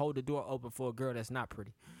times you hold the door open for a girl that's not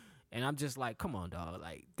pretty? And I'm just like, come on, dog.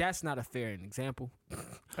 Like, that's not a fair example.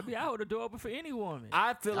 I mean, I hold the door open for any woman.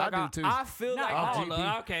 I feel like I do too. I feel Not like all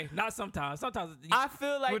of okay, not sometimes. Sometimes I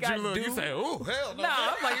feel like Would I you look? do. You say, oh hell no. Nah,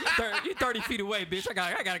 I'm like, you 30 feet away, bitch.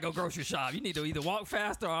 I gotta go grocery shop. You need to either walk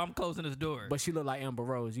faster or I'm closing this door. But she look like Amber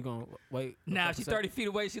Rose. You gonna wait? Now, if she's 30 feet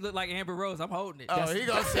away, she look like Amber Rose. I'm holding it. Oh, he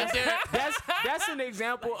gonna sit there. That's an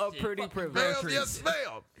example of pretty privilege. Ma'am, yes,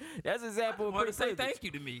 ma'am. That's an example of want pretty to say privilege. thank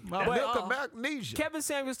you to me. My But, milk of magnesia. Kevin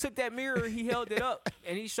Samuels took that mirror, he held it up,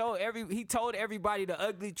 and he told everybody the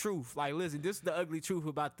ugly truth. Like, listen, this is the ugly truth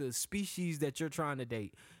about the species that you're trying to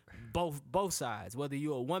date. Both sides. Whether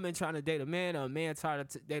you're a woman trying to date a man or a man trying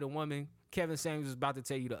to date a woman, Kevin Samuels is about to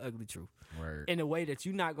tell you the ugly truth. Word. In a way that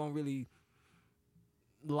you're not gonna really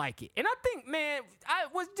like it. And I think, man,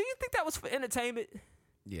 do you think that was for entertainment?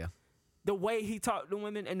 Yeah. The way he talked to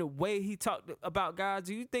women and the way he talked about guys,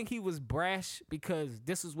 do you think he was brash because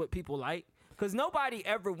this is what people like? Because nobody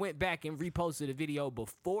ever went back and reposted a video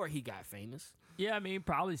before he got famous. Yeah, I mean,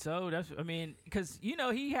 probably so. Because,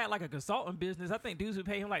 he had like a consulting business. I think dudes would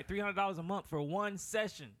pay him like $300 a month for one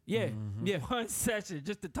session. Yeah, yeah. One session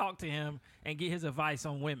just to talk to him and get his advice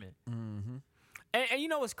on women. Mm-hmm. And you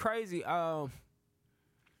know what's crazy?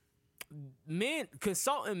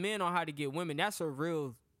 Consulting men on how to get women, that's a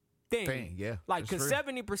real thing. Yeah. Like, because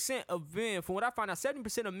 70% of men, from what I find out,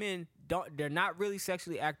 70% of men, they're not really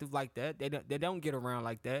sexually active like that. They don't get around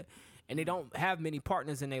like that. And they don't have many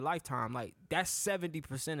partners in their lifetime. Like, that's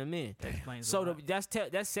 70% of men. So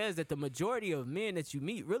that says that the majority of men that you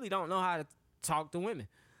meet really don't know how to talk to women.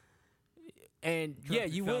 And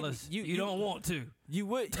you would. You don't want to. You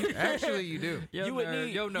would. Actually, you do.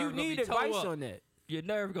 You need advice on that. Your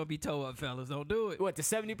nerve gonna be toe up, fellas. Don't do it. What, the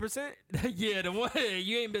 70%? Yeah, the one.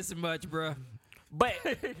 You ain't missing much, bro. But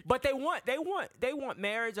they want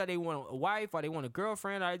marriage, or they want a wife, or they want a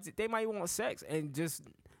girlfriend, or they might want sex, and just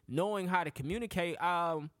knowing how to communicate.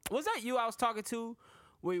 Was that you I was talking to?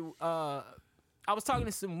 I was talking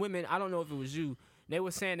to some women. I don't know if it was you. They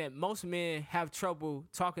were saying that most men have trouble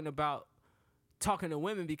talking to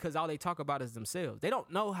women because all they talk about is themselves. They don't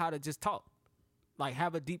know how to just talk, like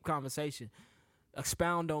have a deep conversation,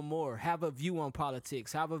 expound on more, have a view on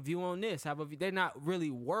politics, have a view on this, they're not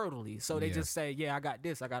really worldly. So they just say, yeah, I got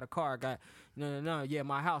this, I got a car, I got no, yeah,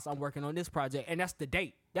 my house, I'm working on this project, and that's the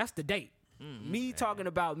date. Me talking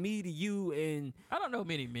about me to you, and I don't know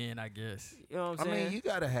many men, I guess. You know what I'm saying? I mean, you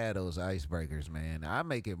gotta have those icebreakers, man. I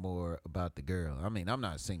make it more about the girl. I mean, I'm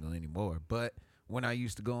not single anymore, but when I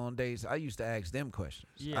used to go on dates, I used to ask them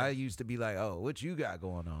questions. Yeah. I used to be like, oh, what you got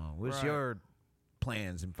going on? What's your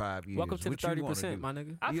plans in 5 years? Welcome to the 30%, my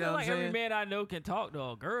nigga. I feel like every man I know can talk to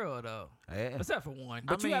a girl, though. Yeah. Except for one.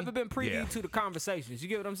 But you haven't been privy to the conversations. You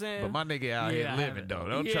get what I'm saying? But my nigga out here living, though.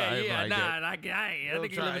 Don't try it like that. I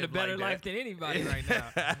think you're living a better life than anybody right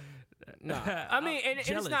now. No. I mean, and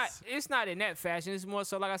it's not in that fashion. It's more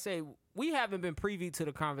so, like I say, we haven't been privy to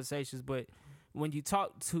the conversations, but when you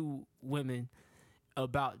talk to women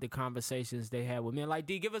about the conversations they had with men. Like,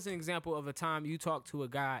 D, give us an example of a time you talked to a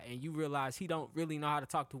guy and you realize he don't really know how to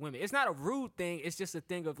talk to women. It's not a rude thing. It's just a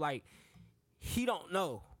thing of, like, he don't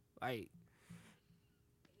know. Like,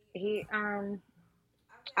 I've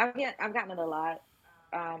gotten it a lot.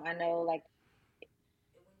 I know, like,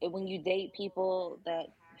 when you date people that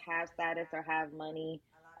have status or have money,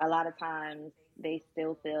 a lot of times they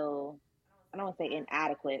still feel, I don't want to say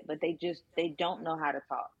inadequate, but they don't know how to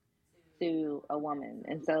talk to a woman.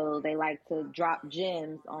 And so they like to drop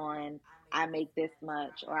gems on, I make this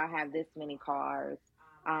much, or I have this many cars,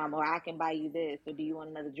 or I can buy you this, or do you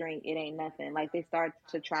want another drink? It ain't nothing. Like, they start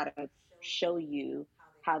to try to show you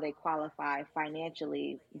how they qualify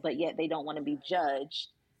financially, but yet they don't want to be judged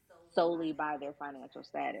solely by their financial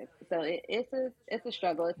status. So it's a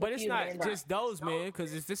struggle. But it's not just those men,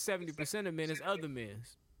 because if it's 70% of men, it's other men.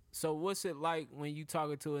 So what's it like when you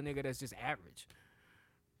talking to a nigga that's just average?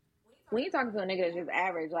 When you're talking to a nigga that's just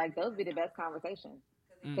average, like, those be the best conversations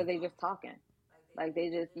because they just talking. Like,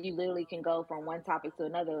 you literally can go from one topic to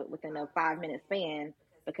another within a 5-minute span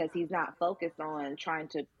because he's not focused on trying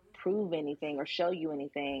to prove anything or show you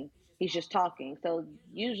anything. He's just talking. So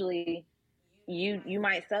usually you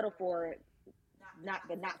might settle for not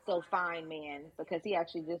so fine man because he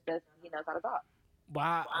actually just knows how to talk.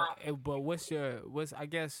 But what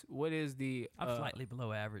is the? I'm slightly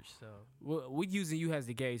below average, so we're using you as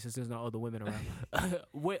the gauge since there's no other women around.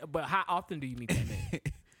 But how often do you meet that man?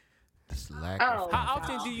 How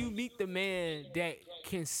often do you meet the man that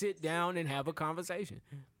can sit down and have a conversation?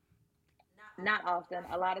 Not often.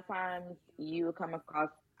 A lot of times you will come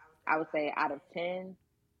across, I would say, out of 10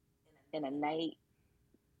 in a night,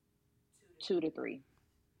 2 to 3.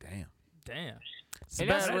 Damn. And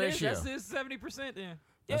that's 70% then.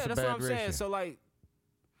 Yeah, that's what I'm saying. So, like,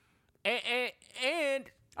 and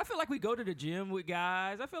I feel like we go to the gym with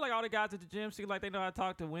guys. I feel like all the guys at the gym seem like they know how to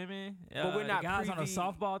talk to women. But we're not the guys on a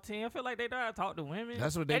softball team. I feel like they know how to talk to women.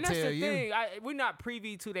 That's what they tell you. And that's the thing. We're not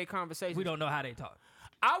privy to their conversations. We don't know how they talk.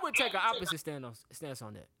 I would take an opposite stance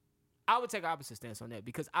on that. I would take an opposite stance on that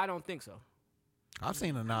because I don't think so. I've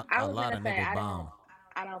seen a lot of niggas bomb.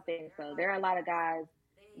 I don't think so. There are a lot of guys,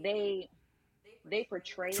 they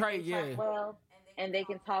portray they talk well, and they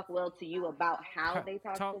can talk well to you about how they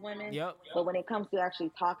talk to women. Yep. But when it comes to actually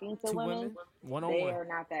talking to women, one-on-one, they are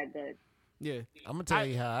not that good. Yeah. I'm gonna tell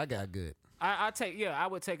you how I got good. I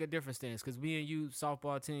would take a different stance because me and you,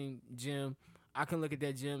 softball team, gym, I can look at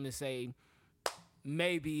that gym and say,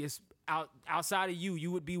 maybe it's outside of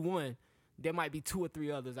you would be one. There might be 2 or 3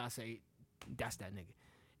 others. I say, that's that nigga.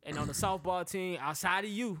 And on the softball team, outside of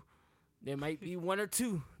you, there might be 1 or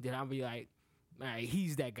 2. Then I'll be like, man,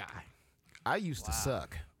 he's that guy. I used to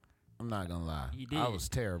suck. I'm not gonna lie. You did. I was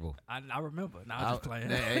terrible. I remember. Now I'm just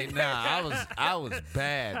playing. I was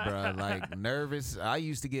bad, bro. Like nervous. I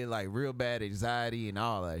used to get like real bad anxiety and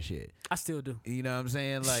all that shit. I still do. You know what I'm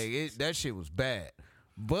saying? Like that shit was bad.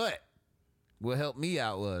 But what helped me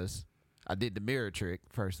out was I did the mirror trick.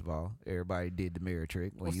 First of all, everybody did the mirror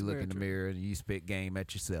trick. When What's you the look mirror in the trick? mirror and you spit game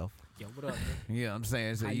at yourself. Yo, what up? You know what I'm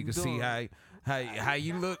saying? So How you you can see doing? how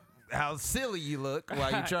you look, how silly you look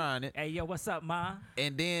while you're trying it. Hey, yo, what's up, ma?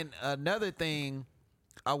 And then another thing,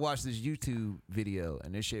 I watched this YouTube video,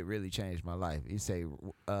 and this shit really changed my life. It say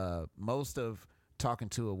most of talking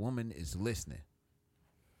to a woman is listening.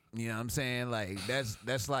 You know what I'm saying? Like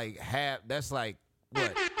that's like half. That's like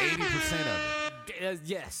what 80% of it.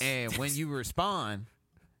 Yes. And when you respond,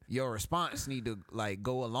 your response need to like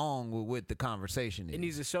go along with what the conversation is. And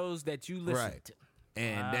these are shows that you listen Right. to.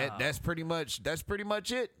 And that's pretty much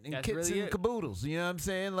it. And That's kits really and it. caboodles. You know what I'm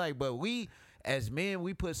saying? Like, but we as men,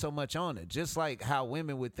 we put so much on it. Just like how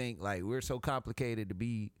women would think like we're so complicated to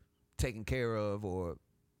be taken care of or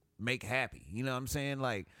make happy. You know what I'm saying?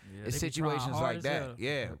 Like it's they be trying situations hard like as that. hell.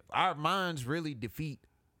 Yeah. Our minds really defeat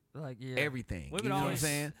Like, yeah. everything. Women you know what I'm always-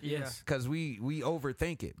 saying? Yes. Because we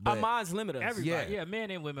overthink it. Our But, minds limit us. Everybody. Yeah. Yeah,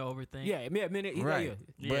 men and women overthink. Yeah, minute. right.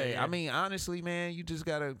 Yeah, But yeah. I mean, honestly, man, you just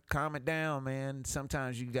gotta calm it down, man.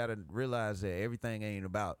 Sometimes you gotta realize that everything ain't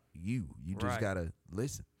about you. You just Right. gotta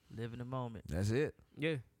listen. Live in the moment. That's it.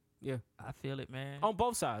 Yeah. I feel it, man. On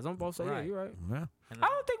both sides. Yeah, Right. you're right. Yeah. And I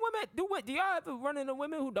don't think women do y'all ever run into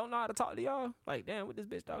women who don't know how to talk to y'all? Like, damn, what this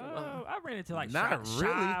bitch talking about? I ran into like Not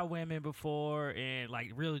shy women before, and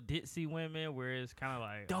like real ditzy women, where it's kind of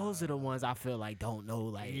like Those are the ones I feel like don't know.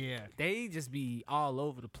 Like, Yeah. they just be all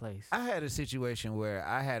over the place. I had a situation where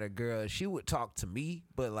I had a girl, she would talk to me,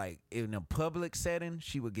 but like in a public setting,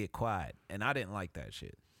 she would get quiet. And I didn't like that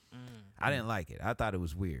shit. I didn't like it. I thought it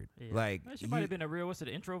was weird. Yeah. Like Well, she might have been a real what's it,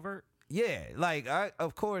 an introvert? yeah, like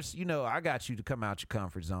of course, you know, I got you to come out your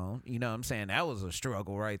comfort zone. You know what I'm saying? That was a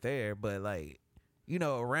struggle right there. But like, you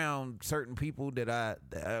know, around certain people that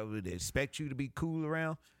I would expect you to be cool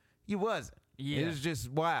around, you wasn't. Yeah. It was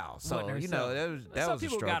just wow. So, Wasn't you know, herself. that Some was a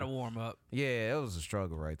people struggle. gotta warm up. Yeah, it was a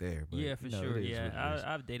struggle right there. But, Yeah, for you know, sure. it is Yeah, what it is.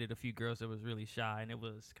 I've dated a few girls that was really shy, and it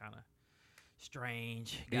was kind of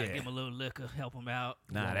strange. Gotta Yeah. give them a little liquor, help them out.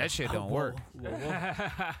 Nah, that shit don't work.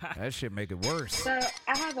 That shit make it worse. So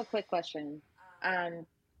I have a quick question.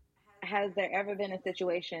 Has there ever been a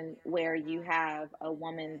situation where you have a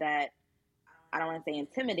woman that, I don't want to say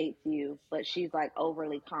intimidates you, but she's like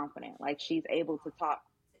overly confident, like she's able to talk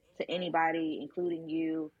to anybody, including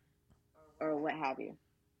you, or what have you?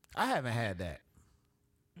 I haven't had that.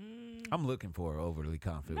 I'm looking for an overly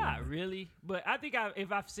confident Not woman. really, but I think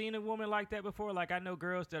if I've seen a woman like that before, like I know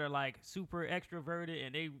girls that are like super extroverted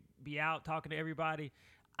and they be out talking to everybody.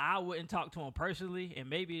 I wouldn't talk to them personally, and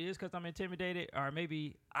maybe it is because I'm intimidated, or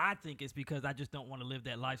maybe I think it's because I just don't want to live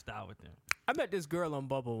that lifestyle with them. I met this girl on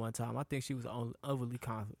Bubble one time. I think she was overly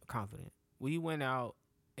confident. We went out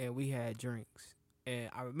and we had drinks, and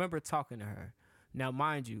I remember talking to her. Now,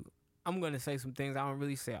 mind you, I'm going to say some things I don't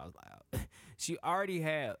really say out loud. She already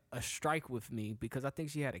had a strike with me because I think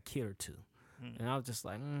she had a kid or two. And I was just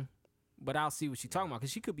like, but I'll see what she's talking about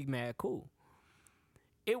because she could be mad cool.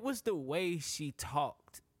 It was the way she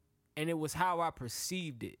talked, and it was how I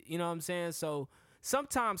perceived it. You know what I'm saying? So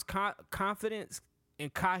sometimes confidence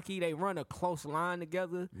and cocky, they run a close line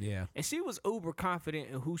together. Yeah. And she was uber confident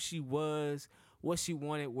in who she was, what she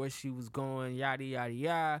wanted, where she was going, yada, yada,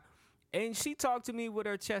 yada. And she talked to me with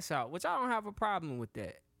her chest out, which I don't have a problem with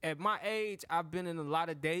that. At my age, I've been in a lot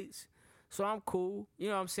of dates, so I'm cool. You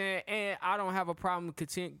know what I'm saying? And I don't have a problem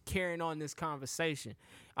carrying on this conversation.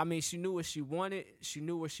 I mean, she knew what she wanted. She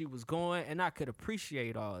knew where she was going, and I could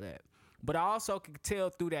appreciate all that. But I also could tell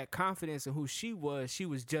through that confidence in who she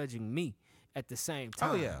was judging me at the same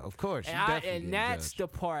time. Oh yeah, of course. You And, definitely get that's judged. the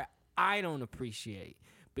part I don't appreciate,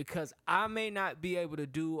 because I may not be able to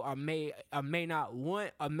do, or may not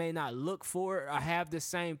want, or may not look for, or have the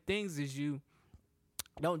same things as you.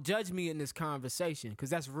 Don't judge me in this conversation, because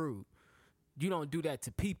that's rude. You don't do that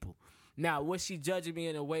to people. Now, was she judging me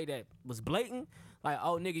in a way that was blatant? Like,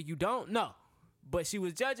 oh, nigga, you don't? No. But she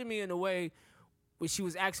was judging me in a way where she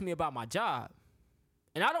was asking me about my job.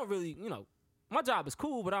 And I don't really, my job is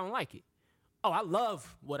cool, but I don't like it. Oh, I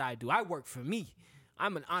love what I do. I work for me.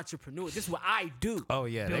 I'm an entrepreneur. This is what I do. Oh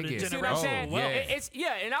yeah, Build they a get. You see what I'm oh, saying?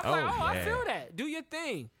 yeah. And I'm Oh, like, I yeah. feel that. Do your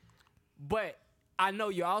thing. But I know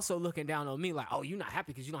you're also looking down on me like, oh, you're not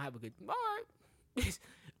happy because you don't have a good. All right,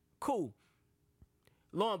 cool.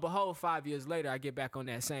 Lo and behold, 5 years later, I get back on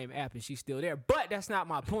that same app and she's still there. But that's not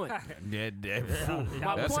my point.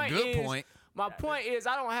 That's a good point. My point is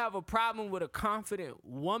I don't have a problem with a confident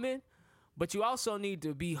woman, but you also need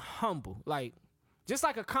to be humble. Like, just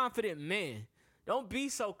like a confident man. Don't be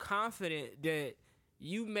so confident that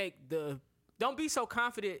you make the... Don't be so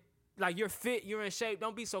confident, like you're fit, you're in shape.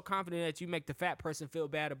 Don't be so confident that you make the fat person feel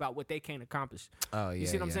bad about what they can't accomplish. Oh, yeah. You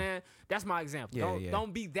see what I'm saying? That's my example.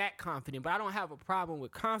 Don't be that confident. But I don't have a problem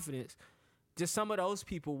with confidence. Just some of those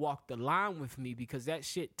people walk the line with me because that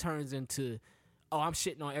shit turns into, oh, I'm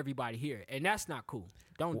shitting on everybody here. And that's not cool.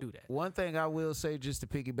 Don't do that. One thing I will say, just to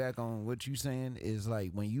piggyback on what you saying, is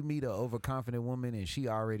like when you meet an overconfident woman and she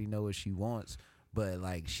already know what she wants, but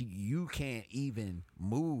like you can't even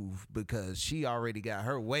move because she already got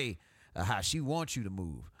her way of how she wants you to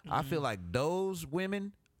move. I feel like those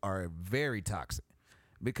women are very toxic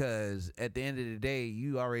because at the end of the day,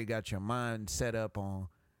 you already got your mind set up on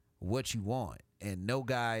what you want, and no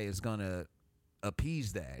guy is gonna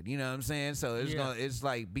appease that. You know what I'm saying? So it's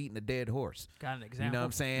like beating a dead horse. Got an example. You know what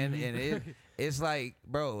I'm saying? And it's like,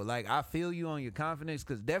 bro, like I feel you on your confidence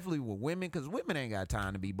because definitely with women, because women ain't got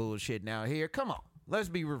time to be bullshitting out here. Come on. Let's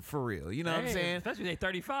be for real. You know what I'm saying? Especially they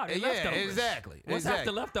 35. They yeah, leftovers. Exactly. What's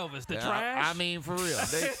after leftovers? The trash? I mean, for real.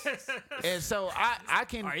 And so I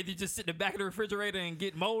can... Or either just sit in the back of the refrigerator and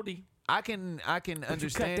get moldy. I can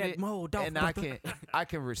understand that it, mold off, and I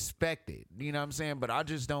can respect it. You know what I'm saying? But I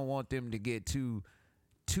just don't want them to get too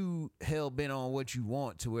hell bent on what you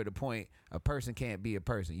want to where the point a person can't be a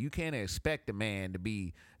person. You can't expect a man to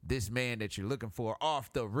be this man that you're looking for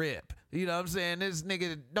off the rip. You know what I'm saying? This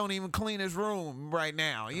nigga don't even clean his room right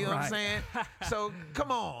now. You know what I'm saying? So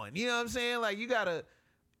come on. You know what I'm saying? Like you gotta,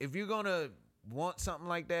 if you're gonna want something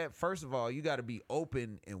like that, first of all, you gotta be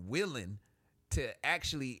open and willing to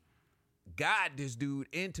actually guide this dude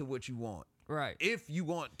into what you want. Right. If you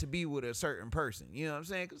want to be with a certain person. You know what I'm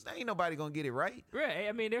saying? Because ain't nobody going to get it right. Right.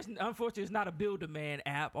 I mean, unfortunately, it's not a Build-A-Man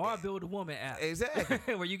app or a Build-A-Woman app.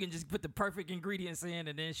 Exactly. Where you can just put the perfect ingredients in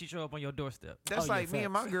and then she show up on your doorstep. That's me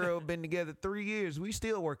and my girl been together 3 years. We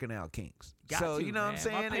still working out kinks. You know what I'm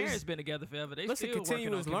saying? My parents been together forever. They still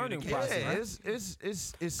continuous learning process. Yeah,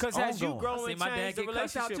 it's because as you grow and change, the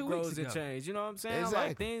relationship 2 grows weeks and ago. change. You know what I'm saying? Exactly.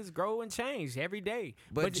 Like things grow and change every day.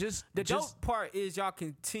 But just the dope part is y'all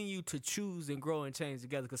continue to choose and grow and change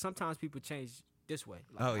together. Because sometimes people change this way.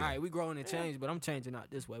 Like, all right, we growing and change, but I'm changing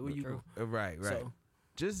out this way. Where you go? Right. So,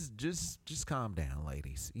 just calm down,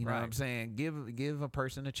 ladies. You know what I'm saying? Give a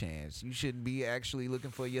person a chance. You shouldn't be actually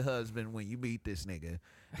looking for your husband when you meet this nigga.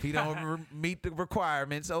 If he don't meet the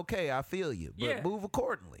requirements, okay, I feel you. But move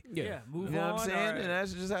accordingly. Yeah, move on. You know what I'm saying? And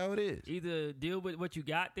that's just how it is. Either deal with what you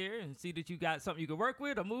got there and see that you got something you can work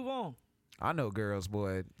with, or move on. I know girls,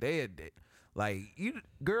 boy.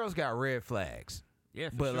 Girls got red flags. Yeah,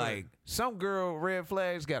 for but sure. like some girl red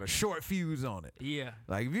flags got a short fuse on it. Yeah.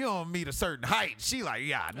 Like if you don't meet a certain height, she like,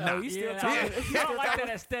 nah. You still talking? I don't like that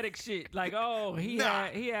aesthetic shit. Like, oh, he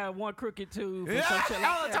had one crooked tooth. Or some shit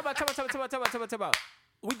like that. Talk about.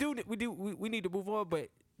 We need to move on, but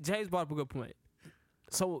James brought up a good point.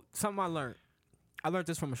 So something I learned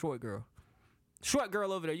this from a short girl. Short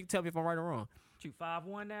girl over there, you can tell me if I'm right or wrong. You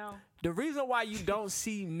 5'1" now? The reason why you don't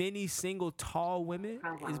see many single tall women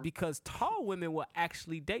is because tall women will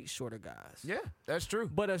actually date shorter guys. Yeah, that's true.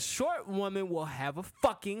 But a short woman will have a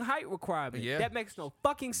fucking height requirement. Yeah. That makes no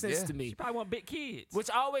fucking sense to me. She probably want big kids. Which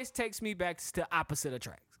always takes me back to opposite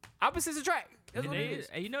attract. Opposites attract. That's what it is.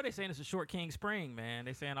 You know they saying it's a short king spring, man.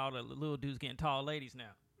 They saying all the little dudes getting tall ladies now.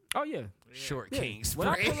 Oh, yeah. Short king When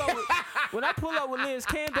I pull up with Liz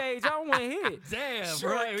Cambage, I don't want to hear it. Damn,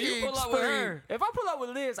 Short bro. You king pull up with her. If I pull up with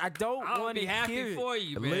Liz, I don't I'll want be to happy hear it. for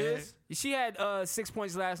you, man. Liz? She had 6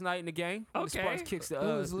 points last night in the game. Okay. Sparks kicks the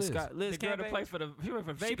Who is Liz? Liz The girl to Cambage. play for she went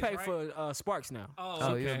for Vegas, She played right? for Sparks now.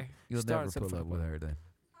 Oh, okay. You'll Starting never some pull up with her then.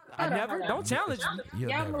 I never. Hold on. Don't challenge me. Y'all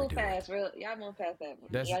never move do fast, real. Y'all move past that.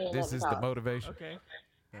 This Y'all is the motivation. Okay.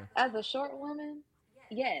 As a short woman,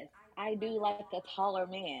 yes, I do like a taller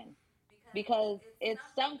man because it's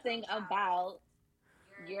something about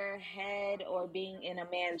your head or being in a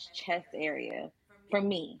man's chest area. For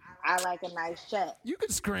me, I like a nice chest. You can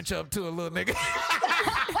scrunch up to a little nigga.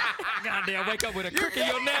 Goddamn, wake up with a crick in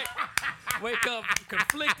your neck. Wake up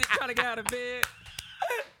conflicted, trying to get out of bed.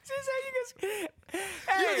 She said you can.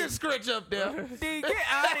 You can scrunch up there. Dude, get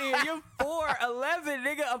out of here. You're 4'11",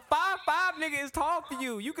 nigga. A 5'5" nigga is tall for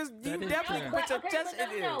you. You definitely can put your chest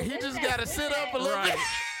in there. He just got to sit up a little bit.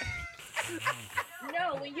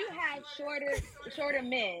 No, when you have shorter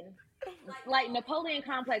men, like Napoleon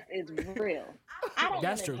complex is real. I don't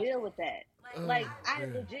want to deal with that. Like I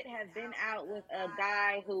legit have been out with a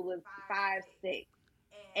guy who was 5'6",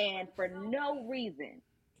 and for no reason,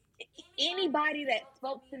 anybody that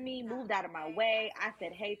spoke to me moved out of my way. I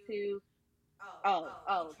said, hey, to,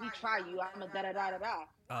 he try you. I'm a da-da-da-da-da.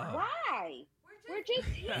 Why? We're just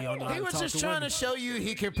here. He was just trying to show you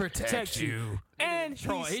he can protect you. And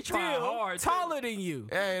he's still hard, taller than you.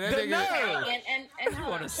 Hey, that The nigga. nerve. And You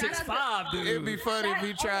want a 6'5" dude. It'd be funny if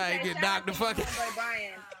he tried and get knocked the fuck out.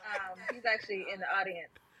 Brian, he's actually in the audience.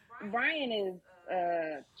 Brian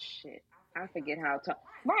is, shit. I forget how tall.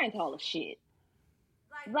 Brian tall as shit.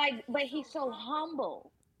 Like, but he's so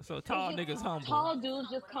humble. So tall niggas humble. Tall dudes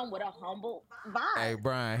just come with a humble vibe. Hey,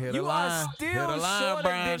 Brian, hit the You line. are Hit still the line, shorter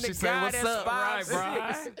Brian. than She the said, guy what's that's up? 5'6".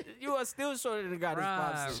 Brian. You are still shorter than the guy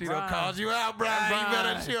that's 5'6". She done called you out, Brian. You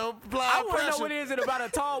better chill. I Apply want to know pressure. what it is about a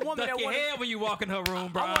tall woman Duck that your want. head when you walk in her room,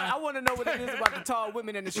 Brian. I want to know what it is about the tall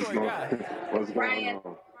women and the short guy. What's going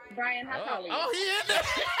on? Brian, how tall are you? Oh, he in there.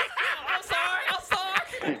 I'm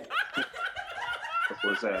sorry.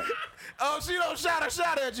 What's that? Oh, she don't shout a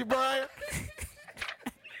shot at you, Brian.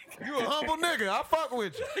 You a humble nigga. I fuck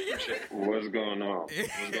with you. What's going on?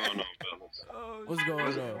 What's going on, fellas? What's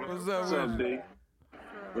going on? What's up What's with up, you? D?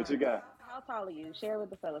 What you got? How tall are you? Share with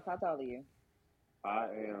the fellas. How tall are you? I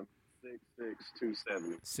am 6'6",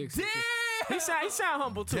 270. 6'6". He sound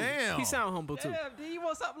humble too. Damn. He sound humble too. Damn, do you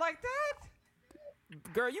want something like that?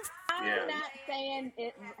 Girl, you. I'm Yeah. not saying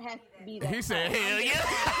it has to be that. He said, tall. hell yeah.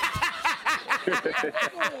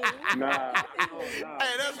 Nah.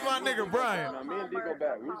 Hey, that's my nigga, Brian. Nah, me and D go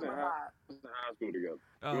back. We was in high school together.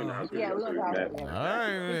 We were in high school Yeah, we together. was We out met. together. All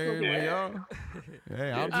right, man, y'all.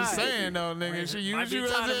 Hey, I'm just saying, though, nigga. She Might used be you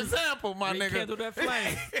trying as to an example, my Rekindle nigga. that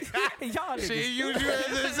flame. Y'all She niggas. used you as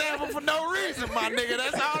an example for no reason, my nigga.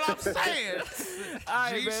 That's all I'm saying.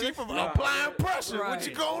 right, She man. from applying pressure. What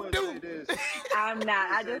you I gonna would do? say this. I'm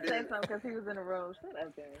not. I just said something because he was in the room. Shut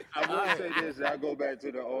up, there. I would say this. I go back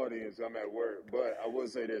to the audience. I'm at work, but I would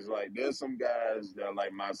say this. Like, there's some guys that are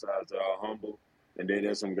like my size that are humble, and then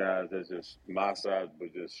there's some guys that's just my size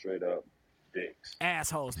but just straight up dicks.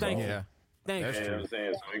 Assholes. Thank you. Yeah, Thank that's you. You know what I'm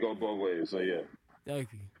saying? So it go both ways. So yeah. Thank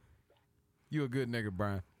you. you a good nigga,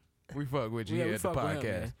 Brian. We fuck with you Yeah, here we at the fuck with him,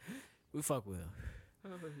 podcast. man. We fuck with him. Oh,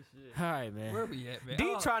 shit. All right, man. Where we at, man?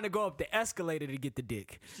 D Oh, trying to go up the escalator to get the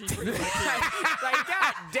dick. she- like,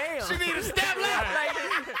 god damn. She need a step ladder.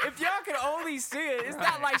 Like, if y'all could only see it, it's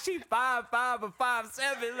not like she 5'5" or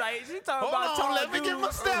 5'7". Like, she talking Hold about on, tall let me get my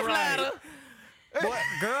dudes. step ladder. Boy,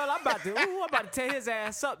 girl, I'm about to tear his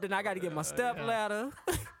ass up. Then I got to get my step ladder.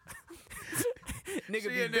 Nigga She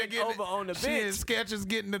be in there bent getting over on the She in bench. sketches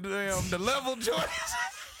getting the level joints.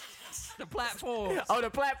 the platform. On the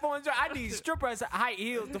platform, I need strippers high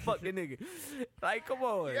heels to fuck the nigga. Like, come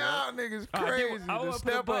on. Y'all niggas I crazy. want The to put a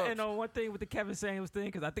step button up. on one thing with the Kevin Samuels thing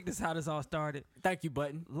because I think this is how this all started. Thank you,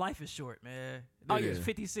 Button. Life is short, man. Oh, Nigga's yeah.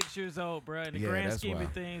 56 years old, bro. In the Yeah, grand that's scheme of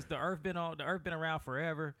wild. things, the earth been around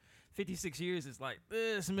forever. 56 years is like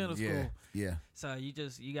it's middle school. Yeah, yeah. So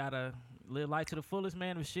you gotta live life to the fullest,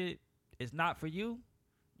 man. If shit is not for you,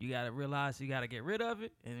 you gotta realize you gotta get rid of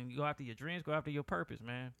it, and then you go after your dreams, go after your purpose,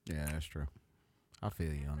 man. Yeah, that's true. I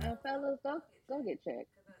feel you on that. Fellas, go get checked.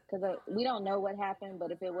 Because we don't know what happened, but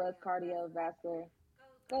if it was cardiovascular,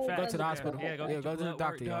 go Go to the get hospital. Yeah, go get go your to the blood work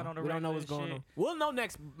doctor, done y'all. on the We don't know regular what's going shit. on. We'll know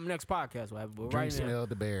next podcast what happened. But Drink right some now,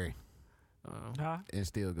 elderberry Huh? and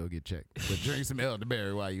still go get checked. But drink some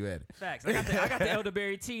elderberry while you at it. Facts. I got the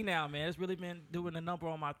elderberry tea now, man. It's really been doing a number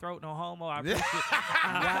on my throat. No homo. I appreciate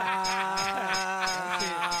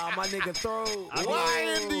wow, my nigga throw.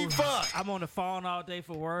 Why in the fuck? I'm on the phone all day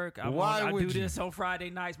for work. I do would you? this on Friday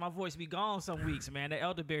nights. My voice be gone some weeks, man. The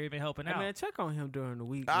elderberry been helping Hey, out. man, check on him during the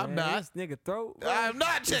week. I'm man. not. This nigga throat. I'm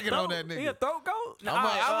not checking on that He a nigga. throat goat? No,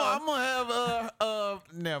 I'm gonna have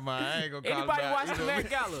never mind. I ain't gonna call anybody him out. watch You the know Met me.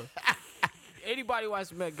 Gala? Anybody watch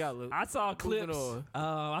the Met Gala? I saw clips. on.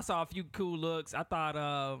 I saw a few cool looks. I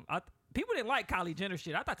thought people didn't like Kylie Jenner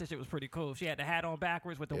shit. I thought this shit was pretty cool. She had the hat on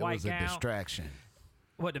backwards with the It white was a gown. distraction.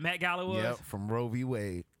 What the Met Gala was? Yep, from Roe v.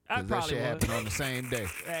 Wade. I 'Cause that probably shit was. happened on the same day.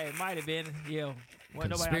 Hey, it might have been. Yeah.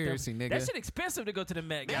 Wasn't nobody out there- Conspiracy, nigga. That shit expensive to go to the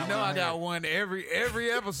Met Gala. You know I got one every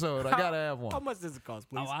episode. I gotta have How one. much does it cost,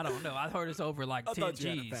 please? Oh, I don't know. I heard it's over like I 10 thought you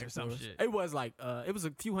had a G's fact or some for us. shit. It was like it was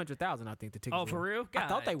a few 100,000, I think. The tickets. Oh, for were. real? I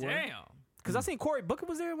thought they were. Damn. Because I seen Cory Booker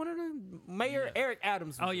was there. One of the Mayor Eric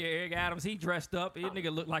Adams. Was Oh yeah, Eric Adams. He dressed up. His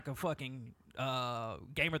nigga looked like a fucking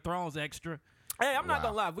Game of Thrones extra. Hey, I'm not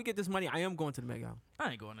gonna lie. If we get this money, I am going to the Met Gala.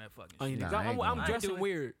 I ain't going that fucking Oh, you shit. niggas. Nah, I ain't I'm going. dressing I ain't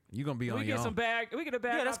weird. You gonna be on We your get own. some bag. We get a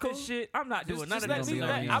bag. Yeah, that's outfit cool. shit. I'm not doing none of let that me- gonna be on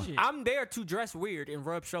celebrity your shit. I'm there to dress weird and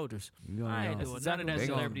rub shoulders. You gonna I be ain't on- doing That's none of that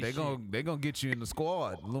exactly celebrity they shit. gonna get you in the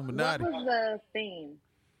squad, What Illuminati. was the theme?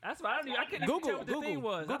 That's why I couldn't even tell what the theme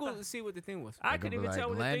was. Google to see what the theme was. I couldn't even tell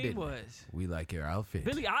what the theme was. We like your outfit.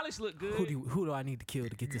 Billie Eilish looked good. Who do I need to kill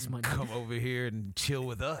to get this money? Come over here and chill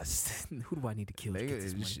with us. Who do I need to kill to get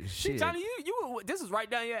this money? Shit. See, Johnny, you this is right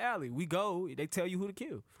down your alley. We go, they tell you who to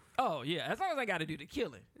kill. Oh yeah, as long as I got to do the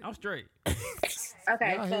killing, I'm straight.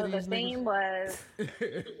 Okay, so the theme was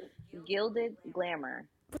Gilded Glamour.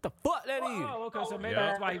 What the fuck that is? Oh, okay, so maybe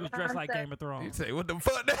that's why he was dressed like Game of Thrones. You say what the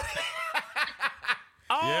fuck that?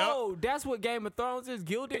 Oh, that's what Game of Thrones is,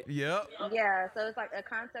 Gilded? Yep. Yeah, so it's like a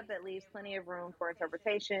concept that leaves plenty of room for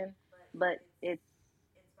interpretation, but it's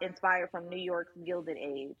inspired from New York's Gilded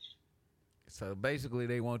Age. So basically,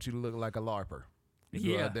 they want you to look like a LARPer.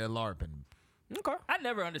 You go out there LARPing. Okay. I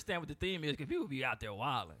never understand what the theme is because people be out there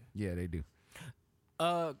wilding. Yeah, they do.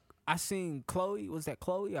 I seen Chloe. Was that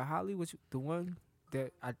Chloe or Holly? Which the one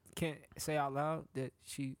that I can't say out loud that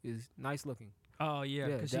she is nice looking. Oh yeah,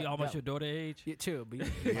 because she almost your daughter age. Yeah, chill, B.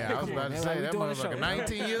 Yeah, I was about to say that motherfucker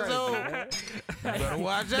 19 years old. Better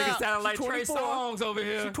watch out. Nigga sound like Trey Songz over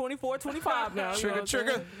here. She's 24, 25 now.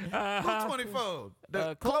 Trigger. Who's 24?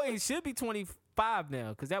 Chloe should be 25 now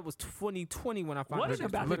because that was 2020 when I found What is her.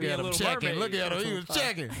 about Look to be at a him Little checking. Mermaid? Look at him. He was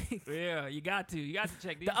checking. Yeah, you got to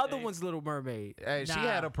check these The other things. one's Little Mermaid. Hey, she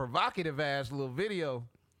had a provocative ass little video.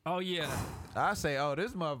 Oh yeah, I say, oh,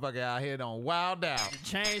 this motherfucker out here don't wild out.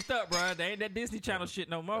 changed up, bro. They ain't that Disney Channel shit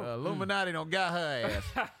no more. Illuminati don't got her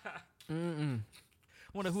ass.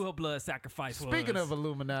 Wonder who her blood sacrifice was. Speaking of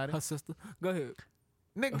Illuminati, Her sister. Go ahead.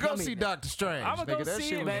 nigga, go see Doctor Strange. I'ma go Nigga, that see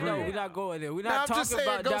shit it, was Man, real. no, we're not going there. We're Nah, not I'm just talking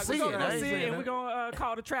saying, about go Dr. see it. We're Strange. I gonna ain't see saying it, and that. we're gonna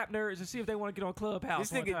call the Trap Nerds and see if they want to get on Clubhouse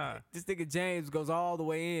This one time. nigga James goes all the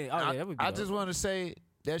way in. Oh, yeah, that would be I dope. just want to say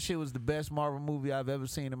that shit was the best Marvel movie I've ever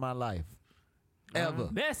seen in my life. Ever.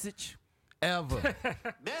 Message. Ever.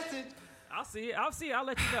 I'll see it. I'll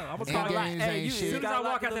let you know. I'm gonna Endgames call you. ain't Hey, as shit. soon as got I a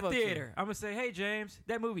lot walk to out live the up to. theater, I'm gonna say, "Hey, James,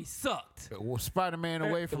 that movie sucked." Well, Spider-Man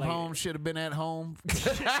Away from Like- Home should have been at home.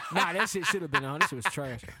 Nah, that shit should have been on. This shit was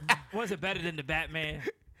trash. Was it better than the Batman?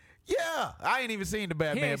 Yeah, I ain't even seen the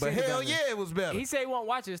Batman, ain't but seen the hell Batman. yeah, it was better. He said he won't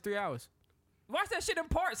watch it. It's 3 hours. Watch that shit in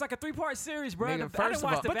parts, like a 3-part series, bro. Nigga, I didn't first of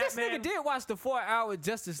watch all- the But this Batman. nigga did watch the 4-hour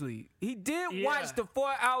Justice League. He did Yeah. watch the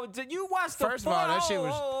 4-hour. You watched the First of all, that shit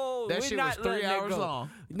was- that we're shit not was 3 letting that hours go.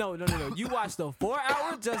 long. No. You watched the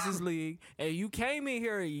 4-hour Justice League, and you came in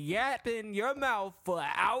here yapping your mouth for an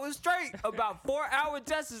hour straight about 4-hour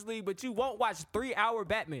Justice League, but you won't watch 3-hour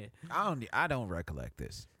Batman. I don't recollect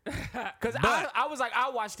this. Because But- I was like,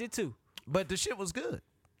 I watched it too. But the shit was good.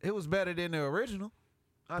 It was better than the original.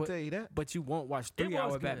 I'll tell you that. But you won't watch It was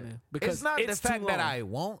 3-hour good. Batman. Because It's not the too fact that long. I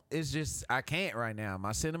won't. It's just I can't right now.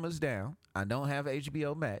 My cinema's down. I don't have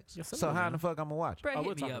HBO Max. Your So cinema how down. the fuck I'm gonna watch? Bro, Oh, we'll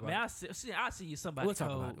hit talk me up, about man. it. I'll see you somebody We'll talk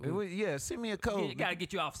code. about it. Yeah, send me a code. You gotta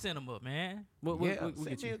get you off cinema, man. We'll send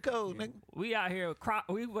get me you. a code, nigga. We out here crop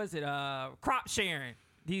sharing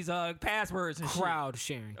these passwords and Crowd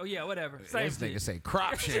sharing. shit. Oh yeah, whatever. Same This shit. nigga say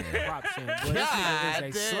crop sharing. Crop sharing. Boy, God this nigga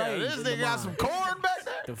is a damn, slave. this in the nigga got some mind. corn back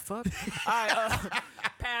there. The fuck? All right,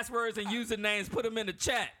 Passwords and usernames. Put them in the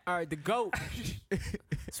chat. all right. The GOAT.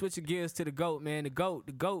 Switching gears to the GOAT, man. The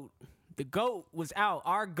GOAT was out.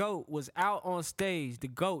 Our GOAT was out on stage. The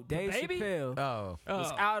GOAT, Dave baby? Chappelle, Oh,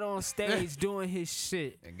 was out on stage doing his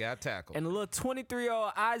shit. and got tackled. And the little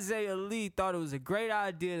 23-year-old Isaiah Lee thought it was a great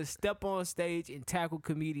idea to step on stage and tackle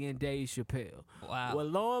comedian Dave Chappelle. Wow. Well,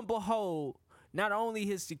 lo and behold, not only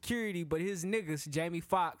his security, but his niggas, Jamie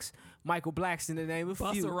Foxx, Michael Blackson, to name a few.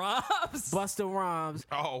 Busta Rhymes. Busta Rhymes.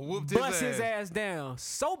 Oh, whooped Bust his ass down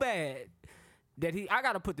so bad that I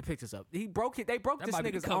gotta put the pictures up. They broke That this might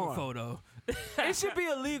be the nigga's cover arm. photo. It should be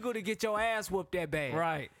illegal to get your ass whooped that bad.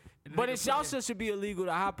 Right. But it also should be illegal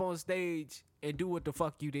to hop on stage and do what the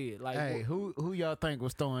fuck you did. Like, Hey, who y'all think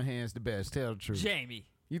was throwing hands the best? Tell the truth. Jamie.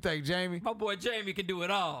 You think Jamie? My boy Jamie can do it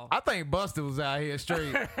all. I think Buster was out here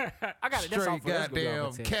straight, I got it. That's all straight for that's good goddamn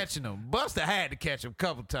content. catching him. Buster had to catch him a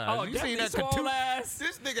couple times. Oh, you seen definitely that swole contusion? ass.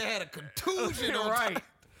 This nigga had a contusion on Right. top.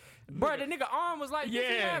 Bro, the nigga arm was like, yeah,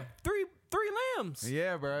 he Yeah. had three limbs.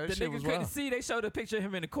 Yeah, bro. The That shit nigga was couldn't wild. see. They showed a picture of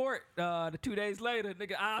him in the court. The 2 days later,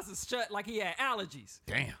 nigga eyes was shut like he had allergies.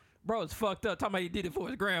 Damn. Bro, it's fucked up. Talking about he did it for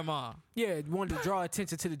his grandma. Yeah, wanted to draw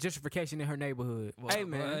attention to the gentrification in her neighborhood. Hey,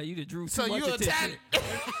 man. you just drew too So much you attention. attack?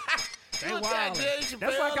 They You attack wild. Dave Chappelle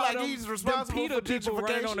That's like all like them, he's them responsible PETA for people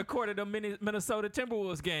running on gentrification? the court of the Minnesota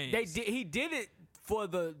Timberwolves games. He did it for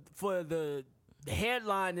the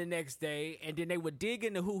headline the next day, and then they would dig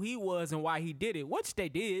into who he was and why he did it, which they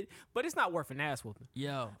did, but it's not worth an ass whooping.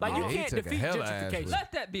 Yo, Like, Oh, you he can't took a defeat hella ass gentrification. whooping.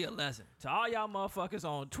 let that be a lesson to all y'all motherfuckers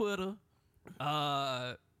on Twitter,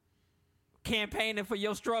 campaigning for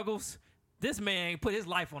your struggles. This man put his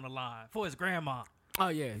life on the line for his grandma. Oh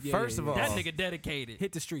yeah. First of all, that nigga dedicated.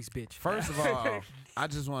 hit the streets, bitch. First of all, I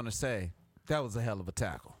just want to say that was a hell of a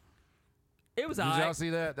tackle. It was Did all y'all right. see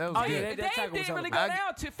that? That was Oh, good. yeah, They that tackle was didn't really hella- go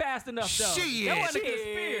down too fast enough, though. Shit. That wasn't a good Shit,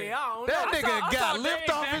 spirit. I don't That know. nigga I got saw lift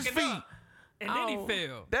Dave off his backing feet. up, and then he Oh.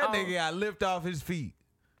 fell. That nigga got lift off his feet.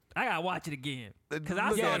 I gotta watch it again because I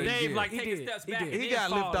Look saw at it Dave again. like He taking did. steps He back. did. and He then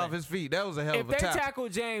got lift falling. off his feet. That was a hell If of a they tackle. tackle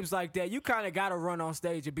James like that, you kind of got to run on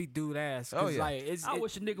stage and beat dude ass. 'Cause, Oh, yeah. like, I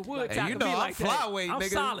wish a nigga would Hey, tackle you know me I'm like that. flyweight, I'm nigga.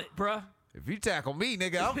 solid, bruh. If you tackle me,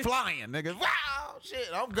 nigga, I'm flying, nigga. Wow, shit,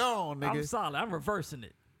 I'm gone, nigga. I'm solid. I'm reversing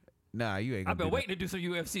it. Nah, you ain't gonna I've been do waiting to do some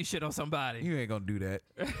UFC shit on somebody. that. You ain't gonna do that.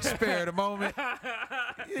 Spare the moment.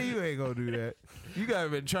 Yeah, you ain't gonna do that. You gotta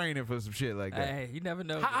been training for some shit like that. Hey, you never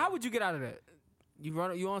know. How would you get out of that? You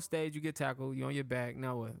on stage, you get tackled, you on your back.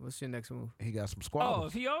 Now what? What's your next move? He got some Oh, squabbles.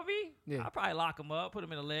 if he over me, Yeah. I'll probably lock him up, put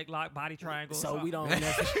him in a leg lock, body triangle. So we don't.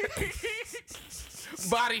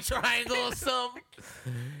 Body triangle or something.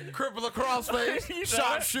 Cripple a crossface. You know?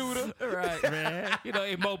 Sharpshooter. Right, man. You know,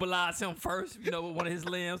 immobilize him first, with one of his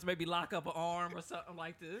limbs, maybe lock up an arm or something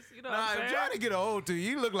like this. You know what Nah, I'm if saying? Johnny get a hold to you,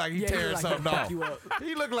 he look like he Yeah, he tearing look like something he'll off. fuck you up.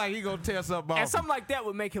 He look like he gonna tear something off. And something like that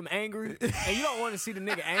would make him angry, and you don't want to see the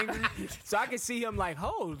nigga angry. So I can see him like,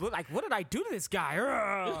 oh, what did I do to this guy?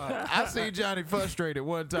 I seen Johnny frustrated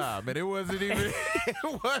one time, and it wasn't even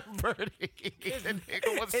it wasn't Birdie. That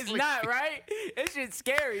nigga was It's sleepy. not right. It's shit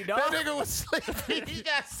scary, dog. That nigga was sleepy. He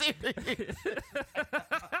got serious.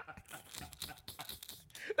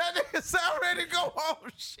 That nigga's already go home.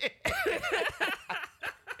 Shit.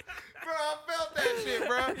 Bro, I felt that shit,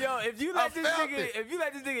 bro. Yo, if you I let this felt nigga, it. if you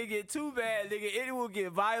let this nigga get too bad, nigga, it will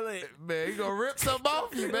get violent. Man, he gonna rip something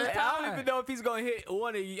off you, man. I don't even know if he's gonna hit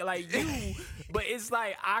one of you, like you, but it's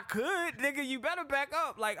like I could, nigga. You better back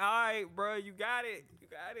up. Like, all right, bro, you got it.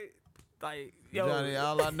 Like, yo, Johnny,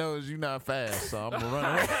 all I know is you not fast, so I'm gonna run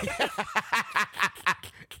away.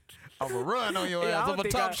 I'm gonna run on your Yeah, I ass. don't I'm gonna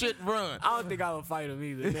think talk I- shit and run. I don't think I would fight him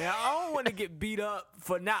either, man. I don't want to get beat up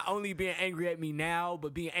for not only being angry at me now,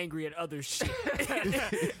 but being angry at other shit.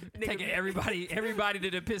 Taking everybody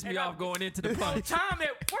that have pissed me off going into the punch. Time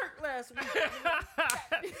at work last week.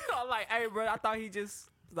 I'm like, hey, bro, I thought he just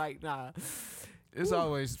like, nah. It's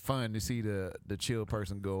always fun to see the chill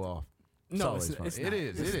person go off. It's always fun. it's It not.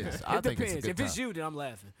 is. It is. I It think depends. it's a good If time. it's you, then I'm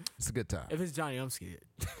laughing. It's a good time. If it's Johnny, I'm scared.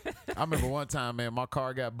 I remember one time, man, my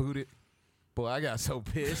car got booted. Boy, I got so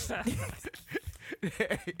pissed.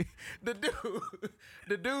 the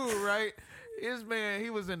dude, right? His man, he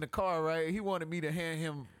was in the car, right? He wanted me to hand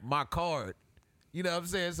him my card. You know what I'm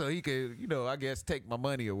saying? So he could, I guess take my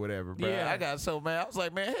money or whatever, bro. Yeah. I got so mad. I was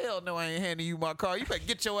like, man, hell no, I ain't handing you my car. You better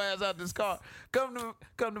get your ass out this car. Come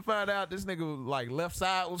to find out, this nigga was like left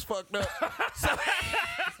side was fucked up.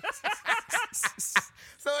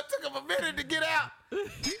 So it took him a minute to get out.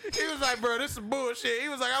 He was like, bro, this is bullshit. He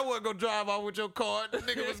was like, I wasn't gonna drive off with your car. The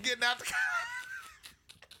nigga was getting out the car.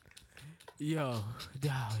 Yo,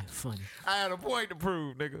 funny. I had a point to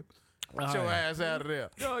prove, nigga. Get your ass out of there.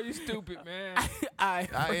 Yo, you stupid, man. I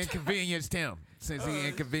inconvenienced him since he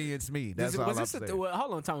inconvenienced me. That's all I'm saying.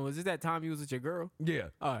 Hold on, Tommy. Was this that time you was with your girl? Yeah.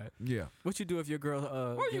 All right. Yeah. What you do if your girl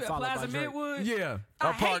Where you get at, followed by Plaza Drake? Midwood? Yeah.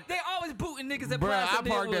 I hate they always booting niggas at Bruh, Plaza I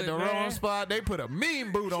parked Midwood, at the man. wrong spot. They put a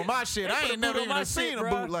mean boot on my shit. They I put a ain't boot never on my even seen shit, a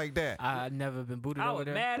bruh. boot like that. I never been booted I over was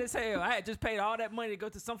there. mad as hell. I had just paid all that money to go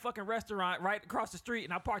to some fucking restaurant right across the street,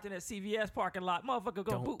 and I parked in that CVS parking lot. Motherfucker, go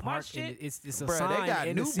Don't boot my park in shit. It's a Bruh, sign they got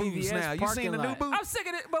in new the boots CVS now. You parking seen the new lot. boots? I'm sick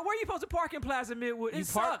of it. But where you supposed to park in Plaza Midwood? You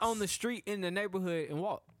It park sucks. on the street in the neighborhood and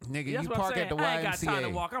walk. Nigga, That's you what I'm park saying. at the I ain't got time to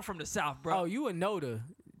YMCA. walk. I'm from the South, bro. Oh, you a Noda.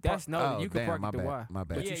 That's Noda. Oh, You can damn, park my at the bad. Y. My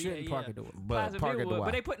bad. But you shouldn't park at the Y. But Plaza park at the Midwood, Y.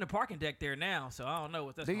 but they putting a parking deck there now, so I don't know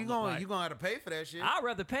what that's Then you gonna look gonna like. you gonna have to pay for that shit. I'd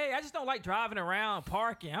rather pay. I just don't like driving around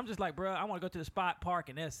parking. I'm just like, bro, I want to go to the spot, park,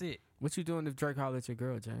 and that's it. What you doing if Drake holler at your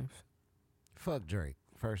girl, James? Fuck Drake,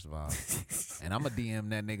 first of all. And I'm going to DM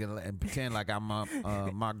that nigga and pretend like I'm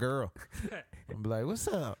my girl. I'm be like, what's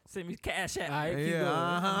up? Send me cash out. All right, keep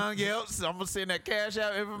Yeah, going. yep. So I'm going to send that cash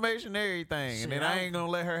out information and everything. And then I ain't going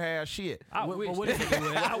to let her have shit. I What, wish but what that if, nigga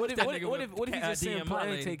would. I wish that nigga what would if he just DM send my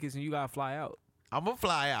plane lady. tickets and you gotta fly out? I'm going to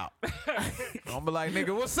fly out. I'm be like,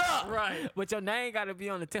 nigga, what's up? Right. But your name gotta be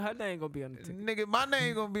on the ticket. Her name gonna be on the ticket. Nigga, my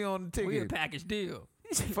name going to be on the We a ticket. package deal.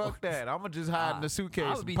 Fuck that. I'm going to just hide in the suitcase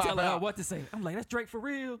I would be and pop telling her out. what to say. I'm like, that's Drake for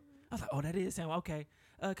real. I was like, oh, that is him. Okay.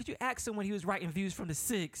 Could you ask him when he was writing views from the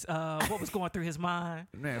 6? What was going through his mind?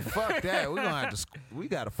 Man, fuck that. We gonna have to. We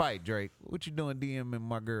gotta fight, Drake. What you doing, DMing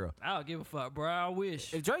my girl? I don't give a fuck, bro. I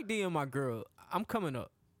wish. If Drake DM my girl, I'm coming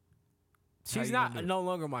up. How She's you not gonna do it? no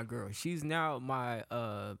longer my girl. She's now my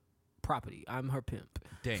property. I'm her pimp.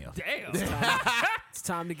 Damn. It's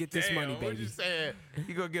time to get this money, baby. What you saying?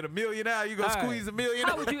 You gonna get $1 million out? You gonna squeeze $1 million?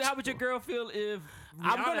 How would your girl feel if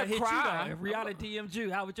I'm gonna hit cry. you though? If Rihanna DM'd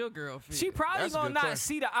you, how would your girl feel? She probably That's a gonna good not question.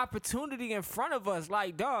 see the opportunity in front of us.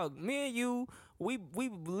 Like, dog, me and you, we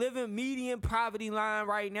living median poverty line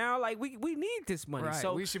right now. Like, we need this money. Right.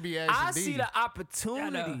 So We should be asking I D. see the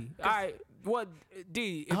opportunity. All right, what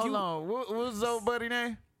D? If Hold you, on. What was old buddy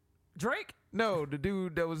name? Drake? No, the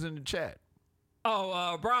dude that was in the chat.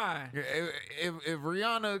 Oh, Brian. If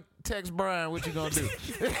Rihanna texts Brian, what you gonna do?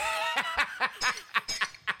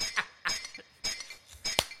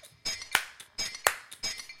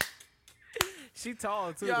 She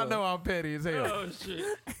tall too. Y'all though. know I'm petty as hell. Oh shit!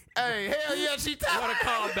 Hey, hell yeah, she tall. What a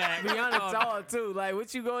callback. Rihanna tall too. Like,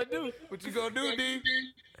 what you gonna do? What you gonna do, D?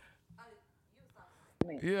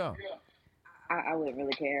 Yeah. I wouldn't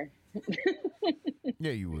really care.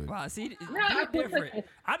 Yeah, you would. Wow, see, you're different.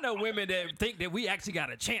 I know women that think that we actually got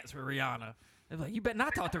a chance with Rihanna. They're like, you better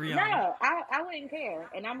not talk to Rihanna. No, I wouldn't care,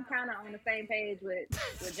 and I'm kind of on the same page with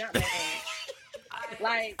Jumpman.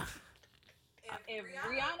 Like, if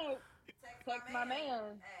Rihanna text my man,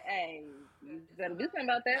 hey, you better do something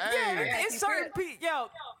about that. Hey. Yeah, It's certain people. Yo,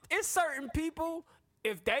 it's certain people.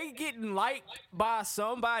 If they getting liked by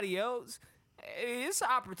somebody else, it's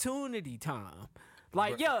opportunity time.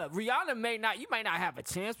 Like, yeah, Rihanna you may not have a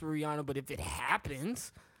chance with Rihanna, but if it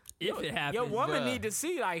happens, If it happens, your woman bruh, need to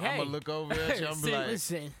see, like, hey, I'm gonna look over at you. I'm see, be like,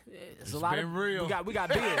 listen, it's it's a lot been of real. We got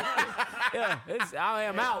big. Yeah, I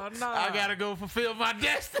am out. I gotta go fulfill my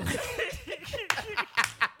destiny.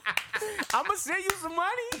 I'm gonna send you some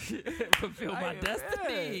money. fulfill my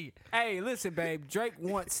destiny. Yeah. Hey, listen, babe. Drake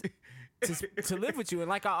wants to live with you, and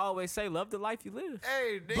like I always say, love the life you live.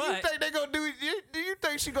 Hey, do you But- think they gonna do? Do you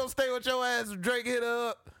think she gonna stay with your ass if Drake hit her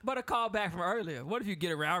up? But a callback from earlier. What if you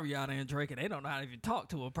get around Rihanna and Drake and they don't know how to even talk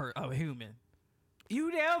to a human? You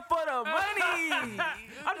there for the money?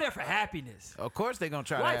 I'm there for happiness. Of course they gonna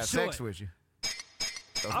try Life to have short. sex with you.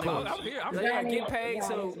 Of I'm course. here. I'm Yeah, here. get paid.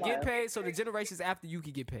 So get paid. So the generations after you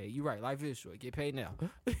can get paid. You're right. Life is short. Get paid now.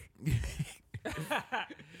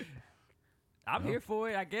 I'm here for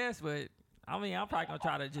it, I guess. But I mean, I'm probably gonna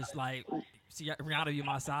try to just like see Rihanna be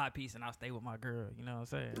my side piece, and I'll stay with my girl. You know what I'm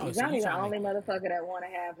saying? Oh, so Johnny you the tryna only motherfucker that want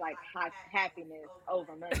to have like happiness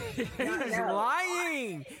over money. He's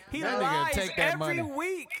lying. He That nigga lies take that every money.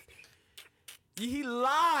 week. He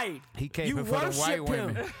lied. He caping You for the white worship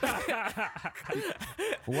him. women.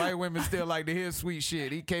 White women still like to hear sweet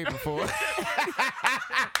shit. He caping for it.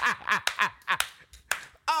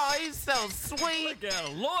 Oh, he's so sweet. Look at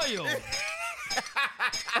him, loyal.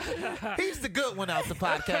 He's the good one out the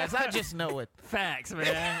podcast. I just know it. Facts,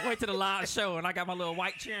 man. Wait to the live show, and I got my little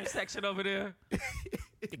white cheering section over there,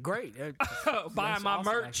 Great. buying my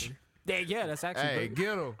awesome, merch. actually. Yeah, that's actually Hey, great.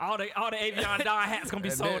 get him. All the Avion Don hats gonna be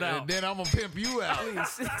sold out. And then I'm gonna pimp you out.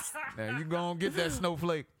 Now you gonna get that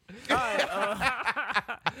snowflake.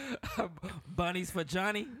 Bunnies for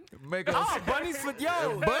Johnny. Make us Oh, Bunnies for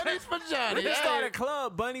bunnies for Johnny. We can Hey, start a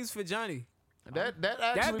club, Bunnies for Johnny. that That'd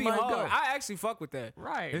actually be might hard. go. I actually fuck with that.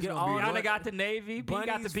 Right. It's Get gonna be all Rihanna the- got the Navy. B got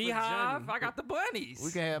the Bunnies for Beehive. Johnny. I got the bunnies.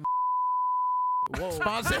 We can have Whoa,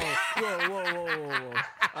 sponsor. whoa.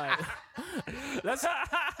 All right. Let's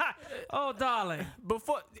Oh, darling.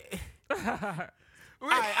 before. All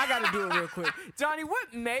right, I gotta do it real quick. Johnny,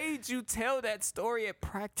 what made you tell that story at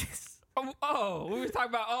practice? We was talking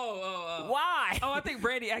about Why? I think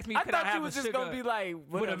Brandy asked me, I could I thought have you was a just sugar, gonna be like,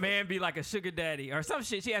 would a whatever. man be like a sugar daddy or some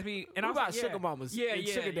shit? She asked me, and I What was about like, sugar mamas Yeah, and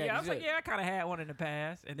yeah, sugar yeah. I was daddies? like, yeah, I kind of had one in the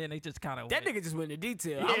past, and then they just kind of That nigga just went into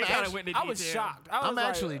detail. Yeah, I'm he kinda actually- went into I was detail. shocked. I was I'm like,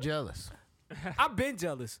 actually jealous. I've been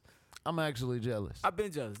jealous. I'm actually jealous. I've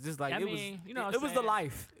been jealous. Just like I it mean, was. you know what it I'm was the saying?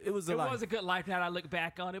 life. It was the It life. was a good life now that I look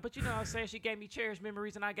back on it, but you know what I'm saying? She gave me cherished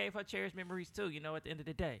memories, and I gave her cherished memories too, you know, at the end of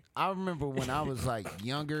the day. I remember when I was like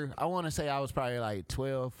younger. I want to say I was probably like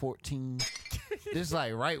 12, 14. This is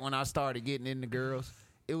like right when I started getting into girls.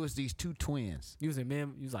 It was these two twins. You was in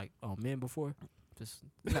men. You was like, men before. Just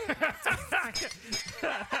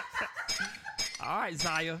All right,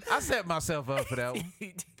 Zaya. I set myself up for that one.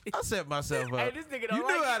 I set myself up. Hey, this nigga don't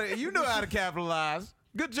you knew how to capitalize.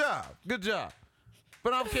 Good job.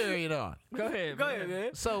 But I'm carrying on. Go ahead. Go ahead,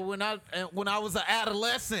 man. So when I was an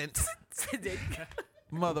adolescent,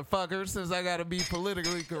 motherfucker, since I gotta be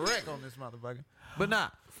politically correct on this motherfucker. But nah,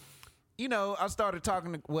 you know, I started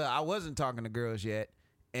talking to. Well, I wasn't talking to girls yet,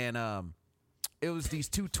 and it was these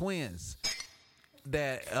two twins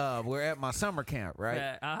that were at my summer camp, right?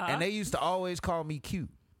 Yeah, uh-huh. And they used to always call me cute.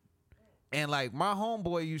 And like my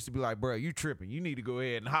homeboy used to be like, bro, you tripping. You need to go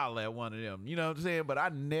ahead and holler at one of them. You know what I'm saying? But I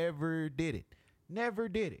never did it. Never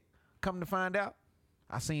did it. Come to find out,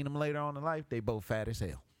 I seen them later on in life. They both fat as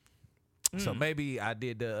hell. So maybe I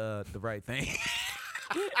did the right thing.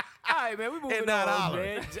 All right, man. We moving And not on,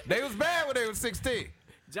 hollering. man. They was bad when they was 16.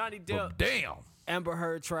 Johnny But Depp, damn. Amber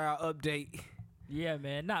Heard trial update. Yeah,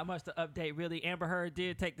 man, not much to update really. Amber Heard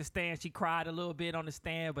did take the stand. She cried a little bit on the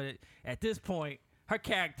stand, but at this point, her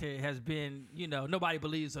character has been, nobody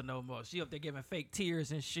believes her no more. She up there giving fake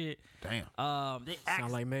tears and shit. Damn. They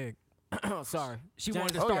Sound like Meg. Sorry. she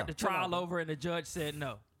wanted to start the trial over, and the judge said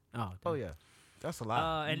no. Oh, yeah. That's a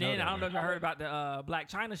lot. And then I don't know if you heard about the Black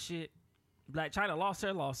China shit. Black China lost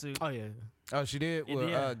her lawsuit. Oh, yeah. Oh, she did?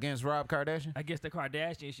 Against Rob Kardashian? Against the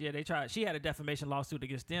Kardashians. Yeah, they tried. She had a defamation lawsuit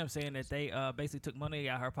against them, saying that they basically took money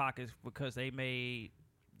out of her pockets because they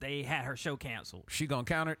had her show canceled. She gonna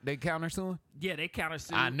counter suing? Yeah, they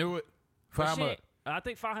countersued. I knew it. For how much? I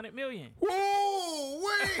think $500 million. Woo!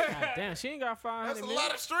 Wait! God damn, she ain't got 500 That's a million.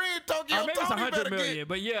 lot of stream. Tokyo Or maybe it's Tony $100 better million. get.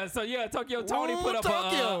 But yeah, Tokyo Tony Woo, put up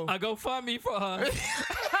Tokyo. a GoFundMe for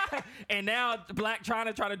her. And now Black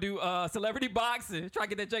China trying to do celebrity boxing, try to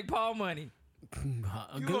get that Jake Paul money. You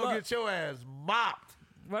Good gonna luck. get your ass mopped.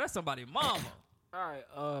 Well, that's somebody's mama. All right,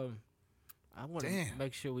 I want to Damn.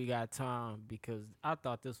 make sure we got time because I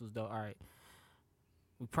thought this was dope. All right,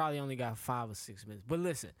 we probably only got 5 or 6 minutes, but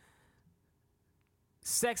listen,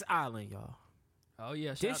 Sex Island, y'all. Oh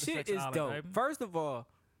yeah, shout out This to shit Sex is Island, dope. baby. First of all,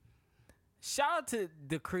 shout out to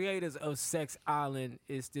the creators of Sex Island.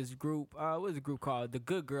 It's this group. What is the group called? The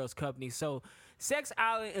Good Girls Company. So, Sex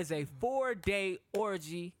Island is a 4-day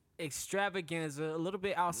orgy extravaganza, a little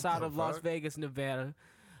bit outside of Las Vegas, Nevada.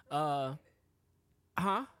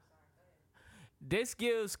 This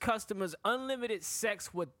gives customers unlimited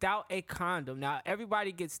sex without a condom. Now,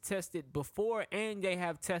 everybody gets tested before, and they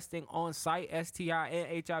have testing on site, STI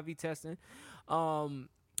and HIV testing.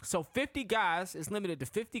 So 50 guys, it's limited to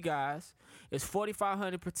 50 guys. It's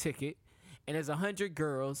 $4,500 per ticket, and there's 100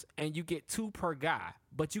 girls, and you get 2 per guy.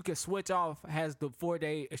 But you can switch off as the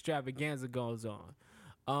 4-day extravaganza goes on.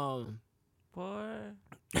 Boy.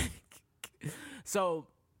 So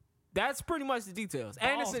that's pretty much the details.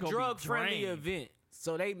 And it's Balls a gonna be drug-friendly drained. event.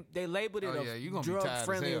 So they labeled it Oh, yeah, you a gonna be tired as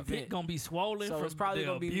drug-friendly hell. event. Dick gonna be swollen So from it's probably the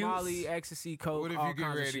gonna be abuse. Molly, ecstasy, coke, What if all you get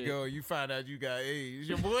kinds of ready to shit. go? You find out you got AIDS.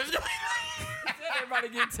 Your boys gonna Everybody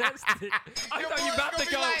get tested. I thought you about to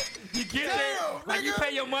go. You get there, Damn, like you nigga.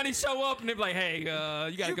 pay your money, show up, and they're like, "Hey,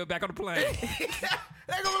 you gotta go back on the plane."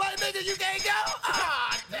 They gonna be like, nigga, you can't go?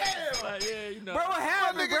 Ah, damn. Like, yeah, you know. Bro, what That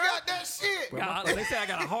happened, nigga bro? got that shit. God, they say I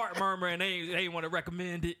got a heart murmur, and they ain't want to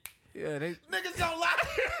recommend it. Yeah, they Niggas gonna lie.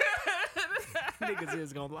 niggas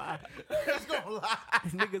is gonna lie. Niggas gonna lie.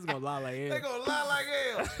 Niggas gonna lie like They hell. gonna lie like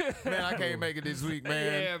hell. Man, I can't make it this week,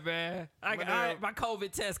 man. Yeah, man. nigga- My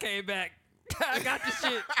COVID test came back. I got the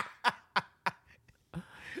shit.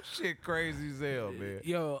 Shit crazy as hell, man.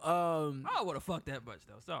 Yo, I would have fucked that much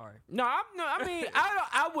though. Sorry. I mean,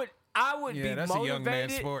 I would Yeah, be that's a motivated. young man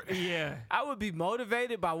sport. Yeah. I would be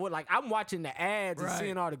motivated by what, like, I'm watching the ads and Right.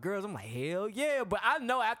 seeing all the girls. I'm like, hell yeah. But I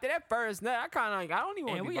know after that first nut, I kind of like, I don't even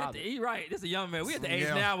want And to be we at bothered. the, you're right. This is a young man. We at the age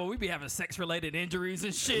Yeah. now where we be having sex-related injuries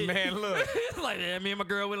and shit. Man, look. It's like, yeah, me and my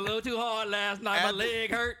girl went a little too hard last night. My After-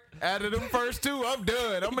 leg hurt. Out of them first 2, I'm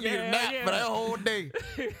done. I'm gonna need Yeah, a nap yeah. for that whole day.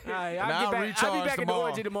 All right, And I'll I'll be back recharge in the tomorrow.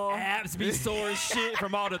 orgy tomorrow. Abs be sore as shit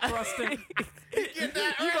from all the thrusting. You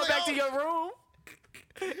go back to your room.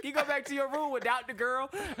 You go back to your room without the girl.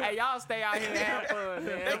 Hey, y'all stay out here and have fun,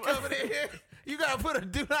 They man. coming in here. You gotta put a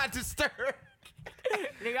do not disturb.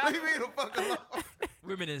 Nigga, Leave me the fuck alone.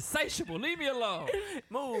 Women insatiable. Leave me alone.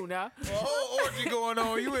 move now. A whole orgy going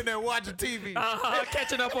on. You in there watching TV.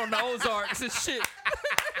 Catching up on the Ozarks and shit.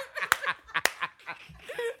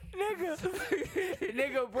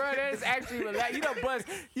 Nigga, bro, that's actually relax.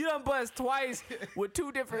 You done bust twice with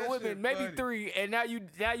 2 different That women, shit maybe funny. 3, and now you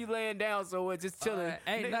laying down somewhere just chilling.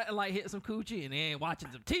 Ain't nothing like hitting some coochie and then watching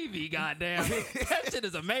some TV, goddamn. That shit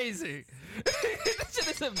is amazing. That shit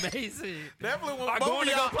is amazing. Definitely when Or both going of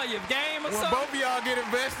to go y'all, play your game or when something. both of y'all get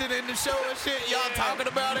invested in the show and shit, y'all talking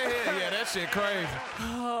about it here. Yeah, that shit crazy.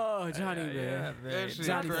 Oh, Johnny, man. That shit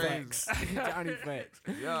Johnny crazy. facts. Johnny facts.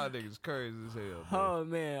 Y'all niggas crazy as hell. Man. Oh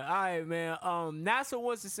man, all right, man. NASA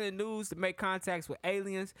wants to send news to make contacts with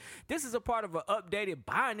aliens. This is a part of an updated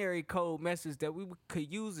binary code message that we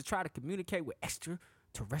could use to try to communicate with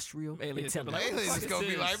extraterrestrial Aliens gonna be intelligence. like, Aliens fuck gonna is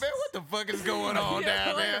be this? like, man, what the fuck is going on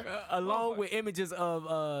down there? Along with images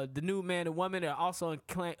of the new man and woman that also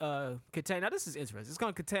contain. Now this is interesting. It's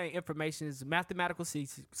going to contain information, it's mathematical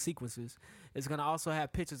sequences. It's going to also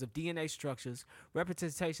have pictures of DNA structures,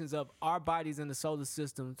 representations of our bodies in the solar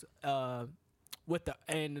systems, with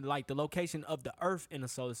the location of the Earth in the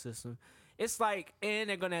solar system. It's like, and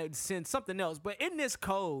they're gonna send something else. But in this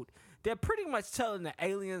code, they're pretty much telling the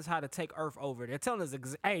aliens how to take Earth over. They're telling us,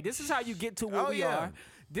 hey, this is how you get to what we are.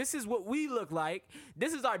 This is what we look like.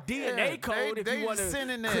 This is our DNA code. If you want to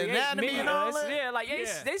sending the create anatomy and all that. Yeah, like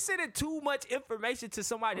they sending too much information to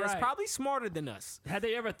somebody that's probably smarter than us. Had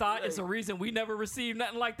they ever thought it's a reason we never received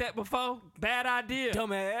nothing like that before? Bad idea.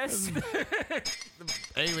 Dumbass.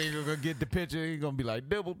 Alien gonna get the picture. He gonna be like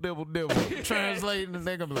dibble, dibble, dibble. Translating, and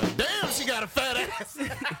they gonna be like, damn, she got a fat ass.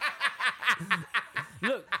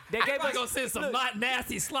 Look, they gave us gonna send some not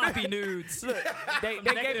nasty sloppy nudes. Look, they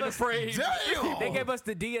gave us they gave us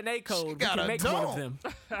the DNA code. We can make one of them.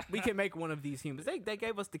 We can make one of these humans. They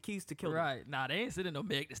gave us the keys to kill them. Right. Nah, they ain't sending no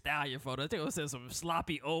Meg Thee Stallion photo. They gonna send some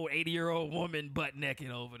sloppy old 80-year-old woman butt naked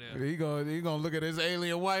over there. He gonna look at his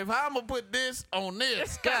alien wife. How I'm gonna put this on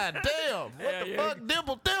this? God damn. What the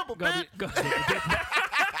fuck? Dimple, bitch.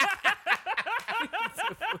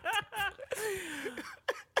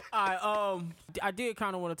 All right, I did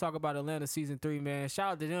kind of want to talk about Atlanta season 3, man.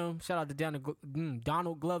 Shout out to them. Shout out to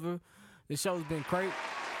Donald Glover. The show's been great. We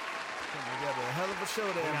got a hell of a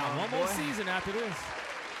show there. One more season after this.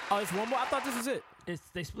 Oh, it's one more? I thought this was it.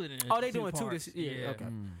 They split it into they two doing parts. two this year. Yeah, okay.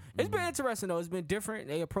 It's been interesting, though. It's been different.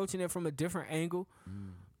 They approaching it from a different angle.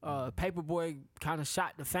 Paperboy kind of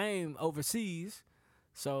shot the fame overseas.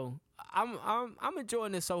 So I'm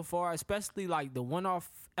enjoying this so far, especially like the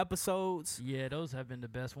one-off episodes. Yeah, those have been the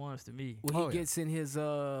best ones to me. When he gets in his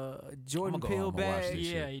Jordan Peele bag.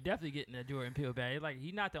 Yeah, he definitely getting that Jordan Peele bag. Like,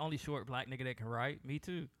 he's not the only short black nigga that can write. Me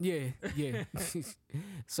too. Yeah.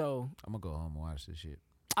 So I'm gonna go home and watch this shit.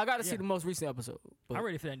 I got to see the most recent episode. I'm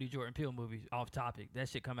ready for that new Jordan Peele movie. Off topic, that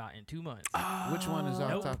shit come out in 2 months. Which one is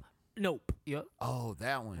off topic? Nope. Yep. Oh,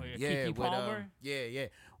 that one. Yeah, Keke Palmer. Yeah.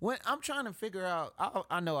 When I'm trying to figure out,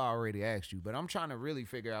 I know I already asked you, but I'm trying to really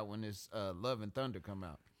figure out when this Love and Thunder come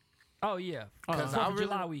out. Oh yeah, because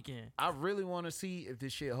July weekend. I really want to see if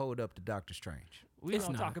this shit hold up to Doctor Strange. We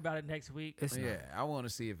gonna talk about it next week. I want to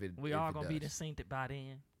see if it. We all gonna be synced by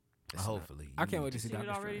then. Hopefully. I can't wait to see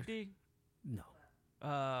Doctor Strange. Already, D? No.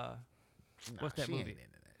 What's that movie? Ain't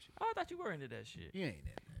into that shit. Oh, I thought you were into that shit. You ain't into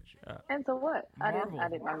that shit. And so what? Marvel. I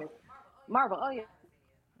didn't Marvel. Oh yeah.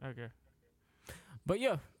 Okay. But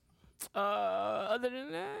yeah. Other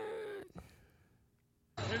than that,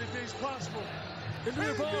 anything's possible.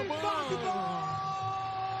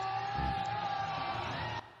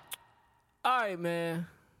 All right, man.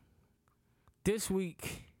 This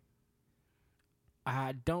week,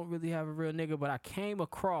 I don't really have a real nigga, but I came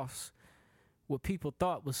across what people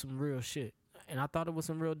thought was some real shit. And I thought it was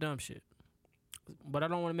some real dumb shit. But I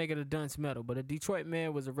don't want to make it a dunce metal. But a Detroit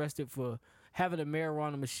man was arrested for having a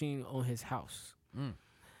marijuana machine on his house.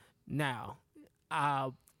 Now,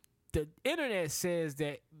 the internet says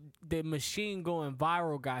that the machine going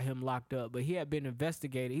viral got him locked up, but he had been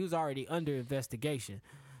investigated. He was already under investigation.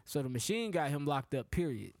 So the machine got him locked up,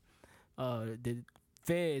 period. The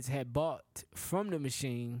feds had bought from the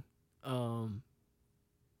machine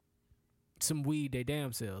some weed they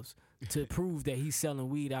damn selves to prove that he's selling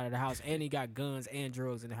weed out of the house, and he got guns and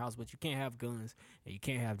drugs in the house, but you can't have guns and you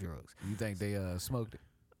can't have drugs. You think they smoked it?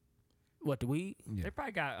 What, the weed? Yeah. They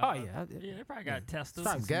probably got. They probably got testers.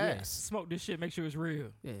 Some gas. Smoke this shit. Make sure it's real.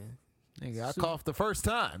 Yeah. Nigga, I coughed the first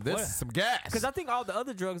time. This is some gas. Because I think all the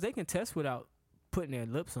other drugs they can test without putting their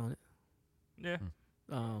lips on it. Yeah.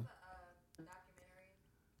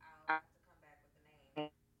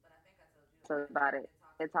 So about it.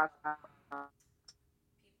 It talks about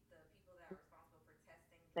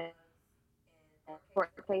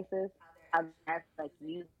court cases. That's like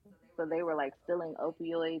used. So they were like stealing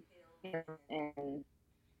opioids and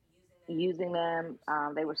using them.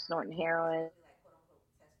 They were snorting heroin.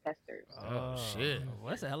 Testers. Oh shit! Well,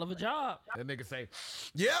 that's a hell of a job. That nigga say,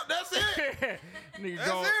 "Yep, that's it. Nigga That's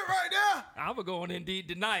it right there." I'm gonna go on Indeed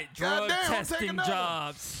tonight. Drug Goddamn, testing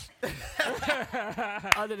jobs.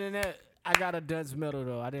 Other than that, I got a dunce metal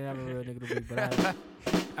though. I didn't have a real nigga this week, but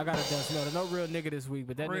I got a dunce metal. No real nigga this week,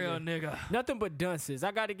 but that real nigga. Nothing but dunces. I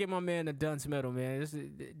got to get my man a dunce metal, man.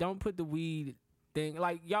 Don't put the weed thing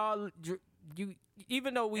like y'all. You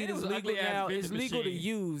even though weed is legal now, it's legal to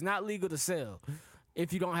use, not legal to sell.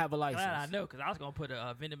 If you don't have a license. Glad I know, because I was going to put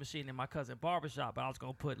a vending machine in my cousin's barbershop, but I was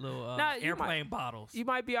going to put little airplane bottles. You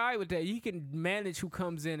might be all right with that. You can manage who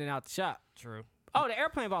comes in and out the shop. True. Oh, the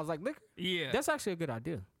airplane bottles like liquor? Yeah. That's actually a good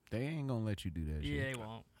idea. They ain't going to let you do that shit. Yeah, they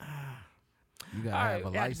won't. You got to have a It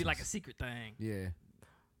license. has to be like a secret thing. Yeah.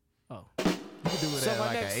 Oh. You can do it at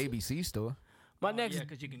like an ABC store. My next, yeah,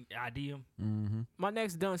 because you can ID them. Mm-hmm. My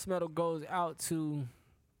next dunce medal goes out to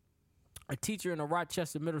a teacher in a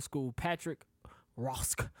Rochester middle school, Patrick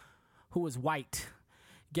Rosk, who was white,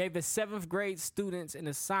 gave his 7th grade students an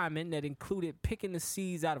assignment that included picking the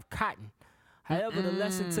seeds out of cotton. However, the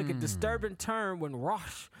lesson took a disturbing turn when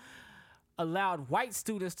Rosh allowed white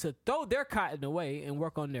students to throw their cotton away and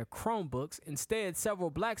work on their Chromebooks. Instead, several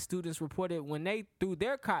black students reported when they threw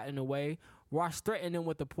their cotton away, Rosh threatened them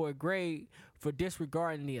with a poor grade for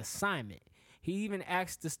disregarding the assignment. He even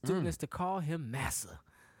asked the students to call him massa.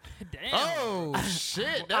 Damn. Oh,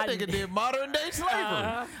 shit. That nigga did modern day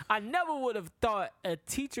slavery. I never would have thought a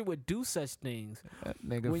teacher would do such things. That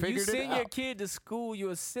nigga When you figured it send your out. kid to school,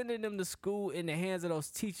 you're sending them to school in the hands of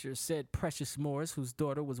those teachers, said Precious Morris, whose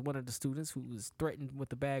daughter was one of the students who was threatened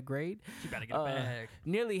with a bad grade. You better get a bag.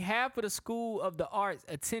 Nearly half of the School of the Arts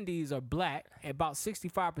attendees are black, and about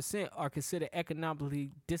 65% are considered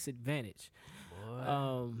economically disadvantaged.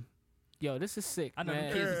 Yo, this is sick, I know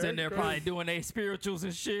man. the kids was in there probably doing their spirituals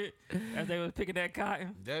and shit as they was picking that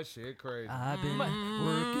cotton. That shit crazy. I've been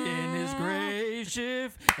working this grave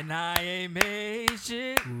shift and I ain't made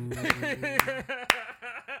shit.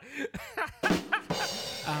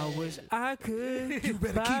 I wish I could. You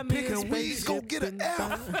better buy keep me a picking weeds. Go spaceship get an and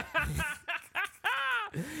F.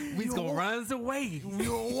 We's gonna run away. We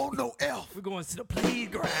don't want no F. We're going to the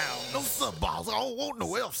playground. No sub-balls. I don't want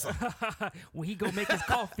no F, son. When he go make his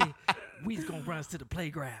coffee, we's gonna run to the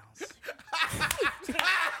playgrounds.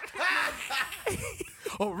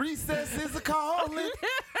 Oh, recess is a calling.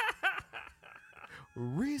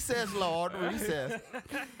 Recess, Lord, recess.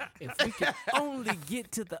 If we could only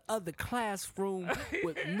get to the other classroom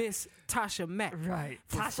with Miss Tasha Mack. Right.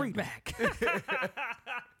 for free. Tasha back.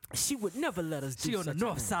 She would never let us do She on the such a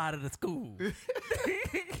north thing. side of the school.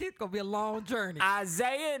 It's gonna be a long journey.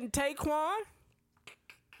 Isaiah and Taquan,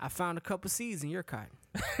 I found a couple seeds in your cotton.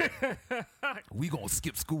 We gonna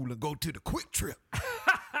skip school and go to the quick trip.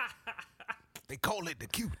 They call it the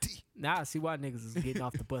QT. Now I see why niggas is getting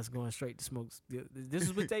off the bus going straight to smokes. This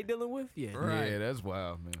is what they dealing with? Yeah. Right. Yeah, that's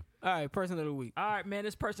wild, man. All right, person of the week. All right, man.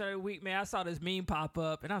 This person of the week, man. I saw this meme pop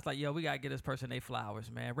up, and I was like, "Yo, we gotta get this person their flowers,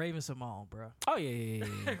 man." Raven Simone, bro. Oh, yeah.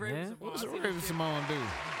 Raven man. Simone. What's Raven Simone do?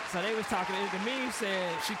 So they was talking. The meme said,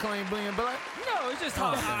 She claimed being black? "No, it's just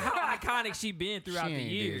how iconic she been throughout She the ain't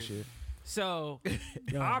did years." shit. So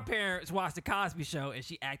our parents watched the Cosby Show, and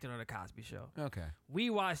she acted on the Cosby Show. Okay. We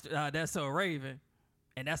watched That's So Raven,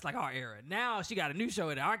 and that's like our era. Now she got a new show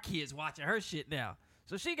that our kids watching her shit now.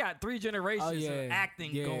 So she got 3 generations of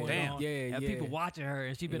acting going on. And people watching her,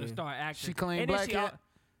 and she been a star actor. She claimed And then black yet?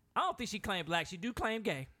 I don't think she claimed black. She do claim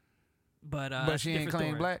gay. But She ain't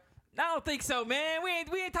claimed black? I don't think so, man.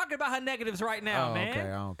 We ain't talking about her negatives right now, man. Okay,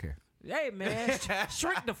 I don't care. Hey, man,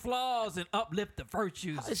 shrink the flaws and uplift the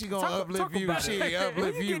virtues. How she gonna uplift you? She ain't uplift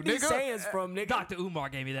Where you you, get these nigga. sayings from, nigga? Dr. Umar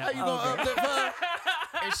gave me that. How you gonna uplift her?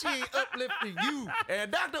 And she ain't uplifting you.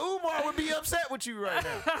 And Dr. Umar would be upset with you right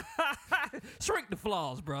now. Shrink the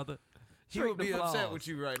flaws, brother. He would be upset with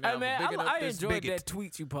you right now. Hey, man, for bigging up I this enjoyed bigot. that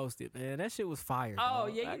tweet you posted, man. That shit was fire. Oh,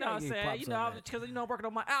 dog. yeah, I you know what gotta I'm give saying? props You know, on that. because I'm working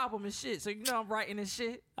on my album and shit, so you know I'm writing this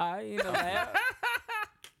shit. You know that.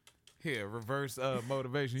 Here, reverse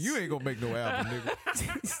motivation. You ain't gonna make no album,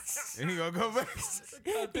 nigga. And he gonna go back.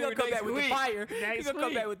 He gonna come back with the fire. He Next gonna come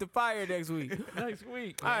week. back with the fire next week. Next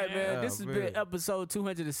week. All right, man. Oh, This has man. been episode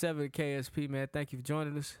 207 of KSP, man. Thank you for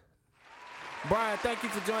joining us. Brian, thank you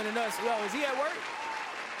for joining us. Yo, is he at work?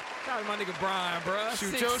 Shout out to my nigga Brian, bro.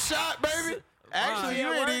 Shoot your shot, baby. Actually,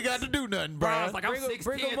 you ain't even got to do nothing, Brian's Brian. like, I'm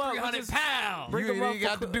Bring him 6'10", up. 300 pounds. Bring You him ain't up even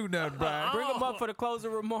got for to do nothing, Brian. Bring him up for the closing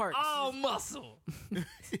remarks. All muscle.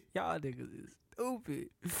 Y'all niggas is stupid.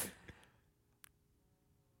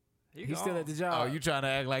 He He's still gone. at the job. Oh, you trying to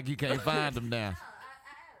act like you can't find him now.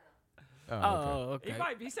 Oh, okay. He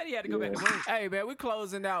might be. He said he had to go back to work. Hey, man, we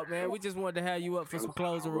closing out, man. We just wanted to have you up for some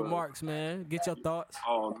closing remarks, man. Get your thoughts.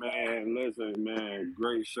 Oh man, listen, man,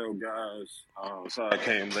 great show, guys. Sorry I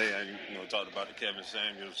came late. I talked about the Kevin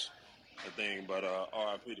Samuels thing, but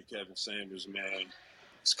RIP to Kevin Samuels, man.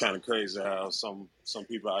 It's kind of crazy how some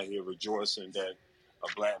people out here rejoicing that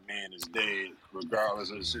a black man is dead,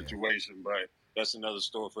 regardless of the situation. But that's another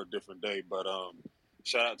story for a different day. But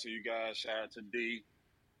shout out to you guys. Shout out to D.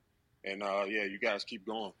 And yeah, you guys keep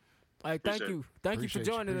going. Hey, thank you. Thank you for Appreciate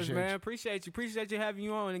you, joining us, appreciate man. you. Appreciate you having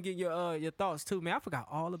you on and getting your thoughts too, man. I forgot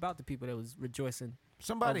all about the people that was rejoicing.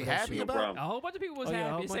 Somebody over that happy shit. No about it? problem. A whole bunch of people was Oh, yeah, a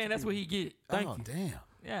whole happy, bunch saying of that's what people. he get. Thank Oh, you. damn.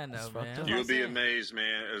 Yeah, I know, That's man. fucked up. You'll be amazed,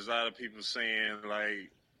 man. There's a lot of people saying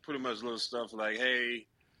like pretty much little stuff like, "Hey,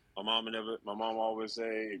 my mom always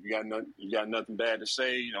say, if you got nothing bad to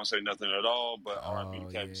say, you don't say nothing at all." But R.I.P.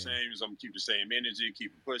 to Kevin Samuels. I'm gonna keep the same energy,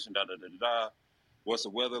 keep it pushing. Da da da da. What's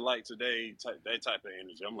the weather like today? That type of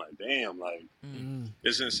energy. I'm like, damn, like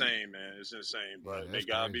it's insane, man. It's insane. But they that's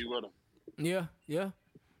gotta crazy. be with them. Yeah.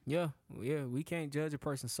 Yeah, we can't judge a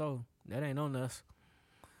person's soul. That ain't on us.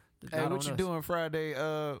 That's Hey, not what on you us. doing Friday,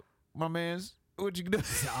 my mans? What you doing?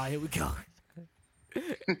 Oh, here we go.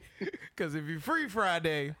 Because if you're free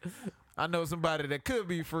Friday, I know somebody that could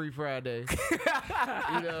be free Friday.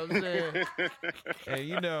 You know what I'm saying? And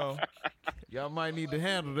you know, y'all might need to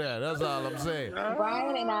handle that. That's all I'm saying.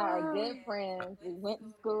 Brian and I are good friends. We went to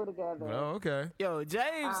school together. Oh, okay. Yo,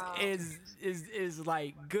 James is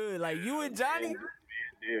like good. Like you and Johnny.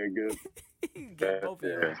 Yeah, good. Get both of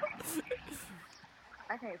y'all.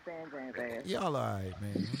 I can't stand James ass. Y'all all right,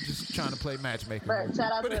 man. I'm just trying to play matchmaker. But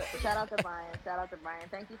shout out to Brian. Shout out to Brian.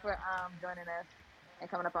 Thank you for joining us and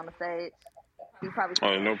coming up on the stage. He's probably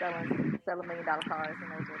selling $1 million cars. He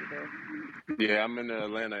knows what he does. Yeah, I'm in the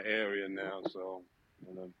Atlanta area now, so.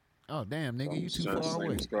 Oh, damn, nigga, you too far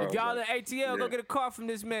away. If y'all at ATL, go get a car from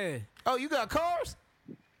this man. Oh, you got cars?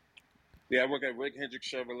 Yeah, I work at Rick Hendrick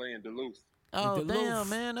Chevrolet in Duluth. Oh, damn,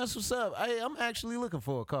 man, that's what's up. Hey, I'm actually looking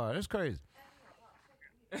for a car. That's crazy.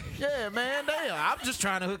 Yeah, man, damn. I'm just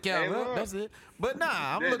trying to hook y'all up. That's it. But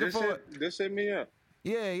nah, I'm looking for it. Just hit me up.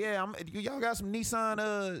 Yeah. Y'all got some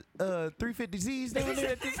Nissan 350Zs down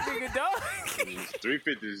there? This nigga dog.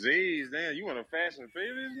 350Zs, damn. You want a Fast and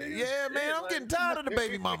Furious? Yeah, man, I'm getting tired of the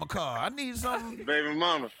baby mama car. I need something. Baby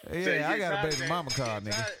mama. Yeah, I got a baby mama car,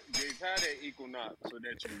 nigga. Get tired of that Equinox so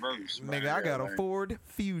that you verse. Nigga, I got a Ford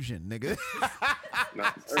Fusion, nigga.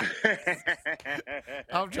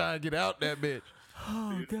 I'm trying to get out that bitch.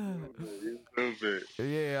 Oh, God.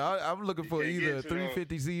 Yeah, I'm looking for either a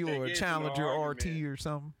 350Z or a Challenger RT or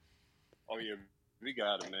something. Oh, yeah. We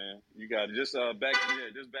got it, man. You got it. Just back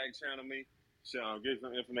channel me. Get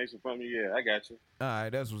some information from you. Yeah, I got you. All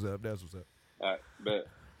right, that's what's up. All right, bet.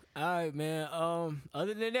 All right, man.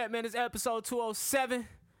 Other than that, man, it's episode 207.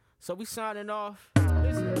 So we signing off.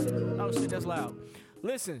 Listen. Oh, shit, that's loud.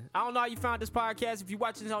 Listen, I don't know how you found this podcast. If you're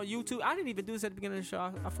watching this on YouTube, I didn't even do this at the beginning of the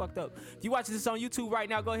show. I fucked up. If you're watching this on YouTube right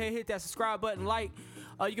now, go ahead and hit that subscribe button, like.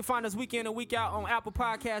 You can find us week in and week out on Apple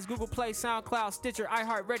Podcasts, Google Play, SoundCloud, Stitcher,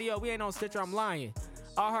 iHeartRadio. We ain't on Stitcher, I'm lying.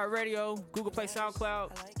 iHeartRadio, Google Play,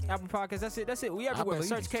 SoundCloud, Apple Podcasts. That's it. We everywhere.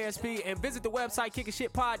 Search KSP and visit the website,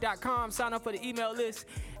 kickingshitpod.com. Sign up for the email list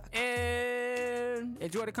and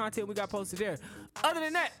enjoy the content we got posted there. Other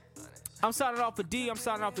than that, I'm signing off for D. I'm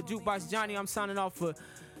signing off for Jukebox Johnny. I'm signing off for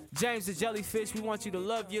James the Jellyfish. We want you to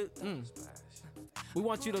love you. We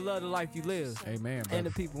want you to love the life you live. Amen, and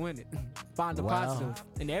the people in it. Find the positive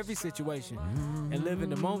in every situation and live in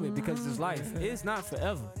the moment because this life is not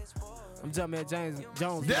forever. I'm Jumpman James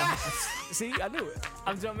Jones. See, I knew it.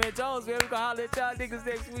 I'm Jumpman Jones, man. We gonna holler at y'all niggas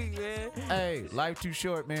next week, man. Hey, life too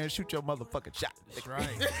short, man. Shoot your motherfucking shot. That's right.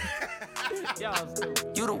 Y'all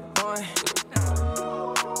You the one.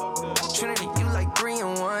 Trinity, you like 3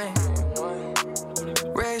 and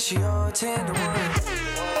 1. Ratio 10 to 1.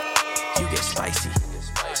 You get spicy.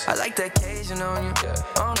 I like the occasion on you.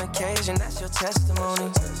 On occasion, that's your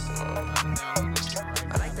testimony.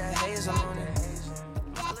 I like that hazel on you.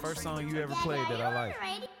 First song you ever played that I like.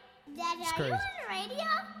 Dad, It's are crazy. you on the radio?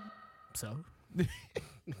 So?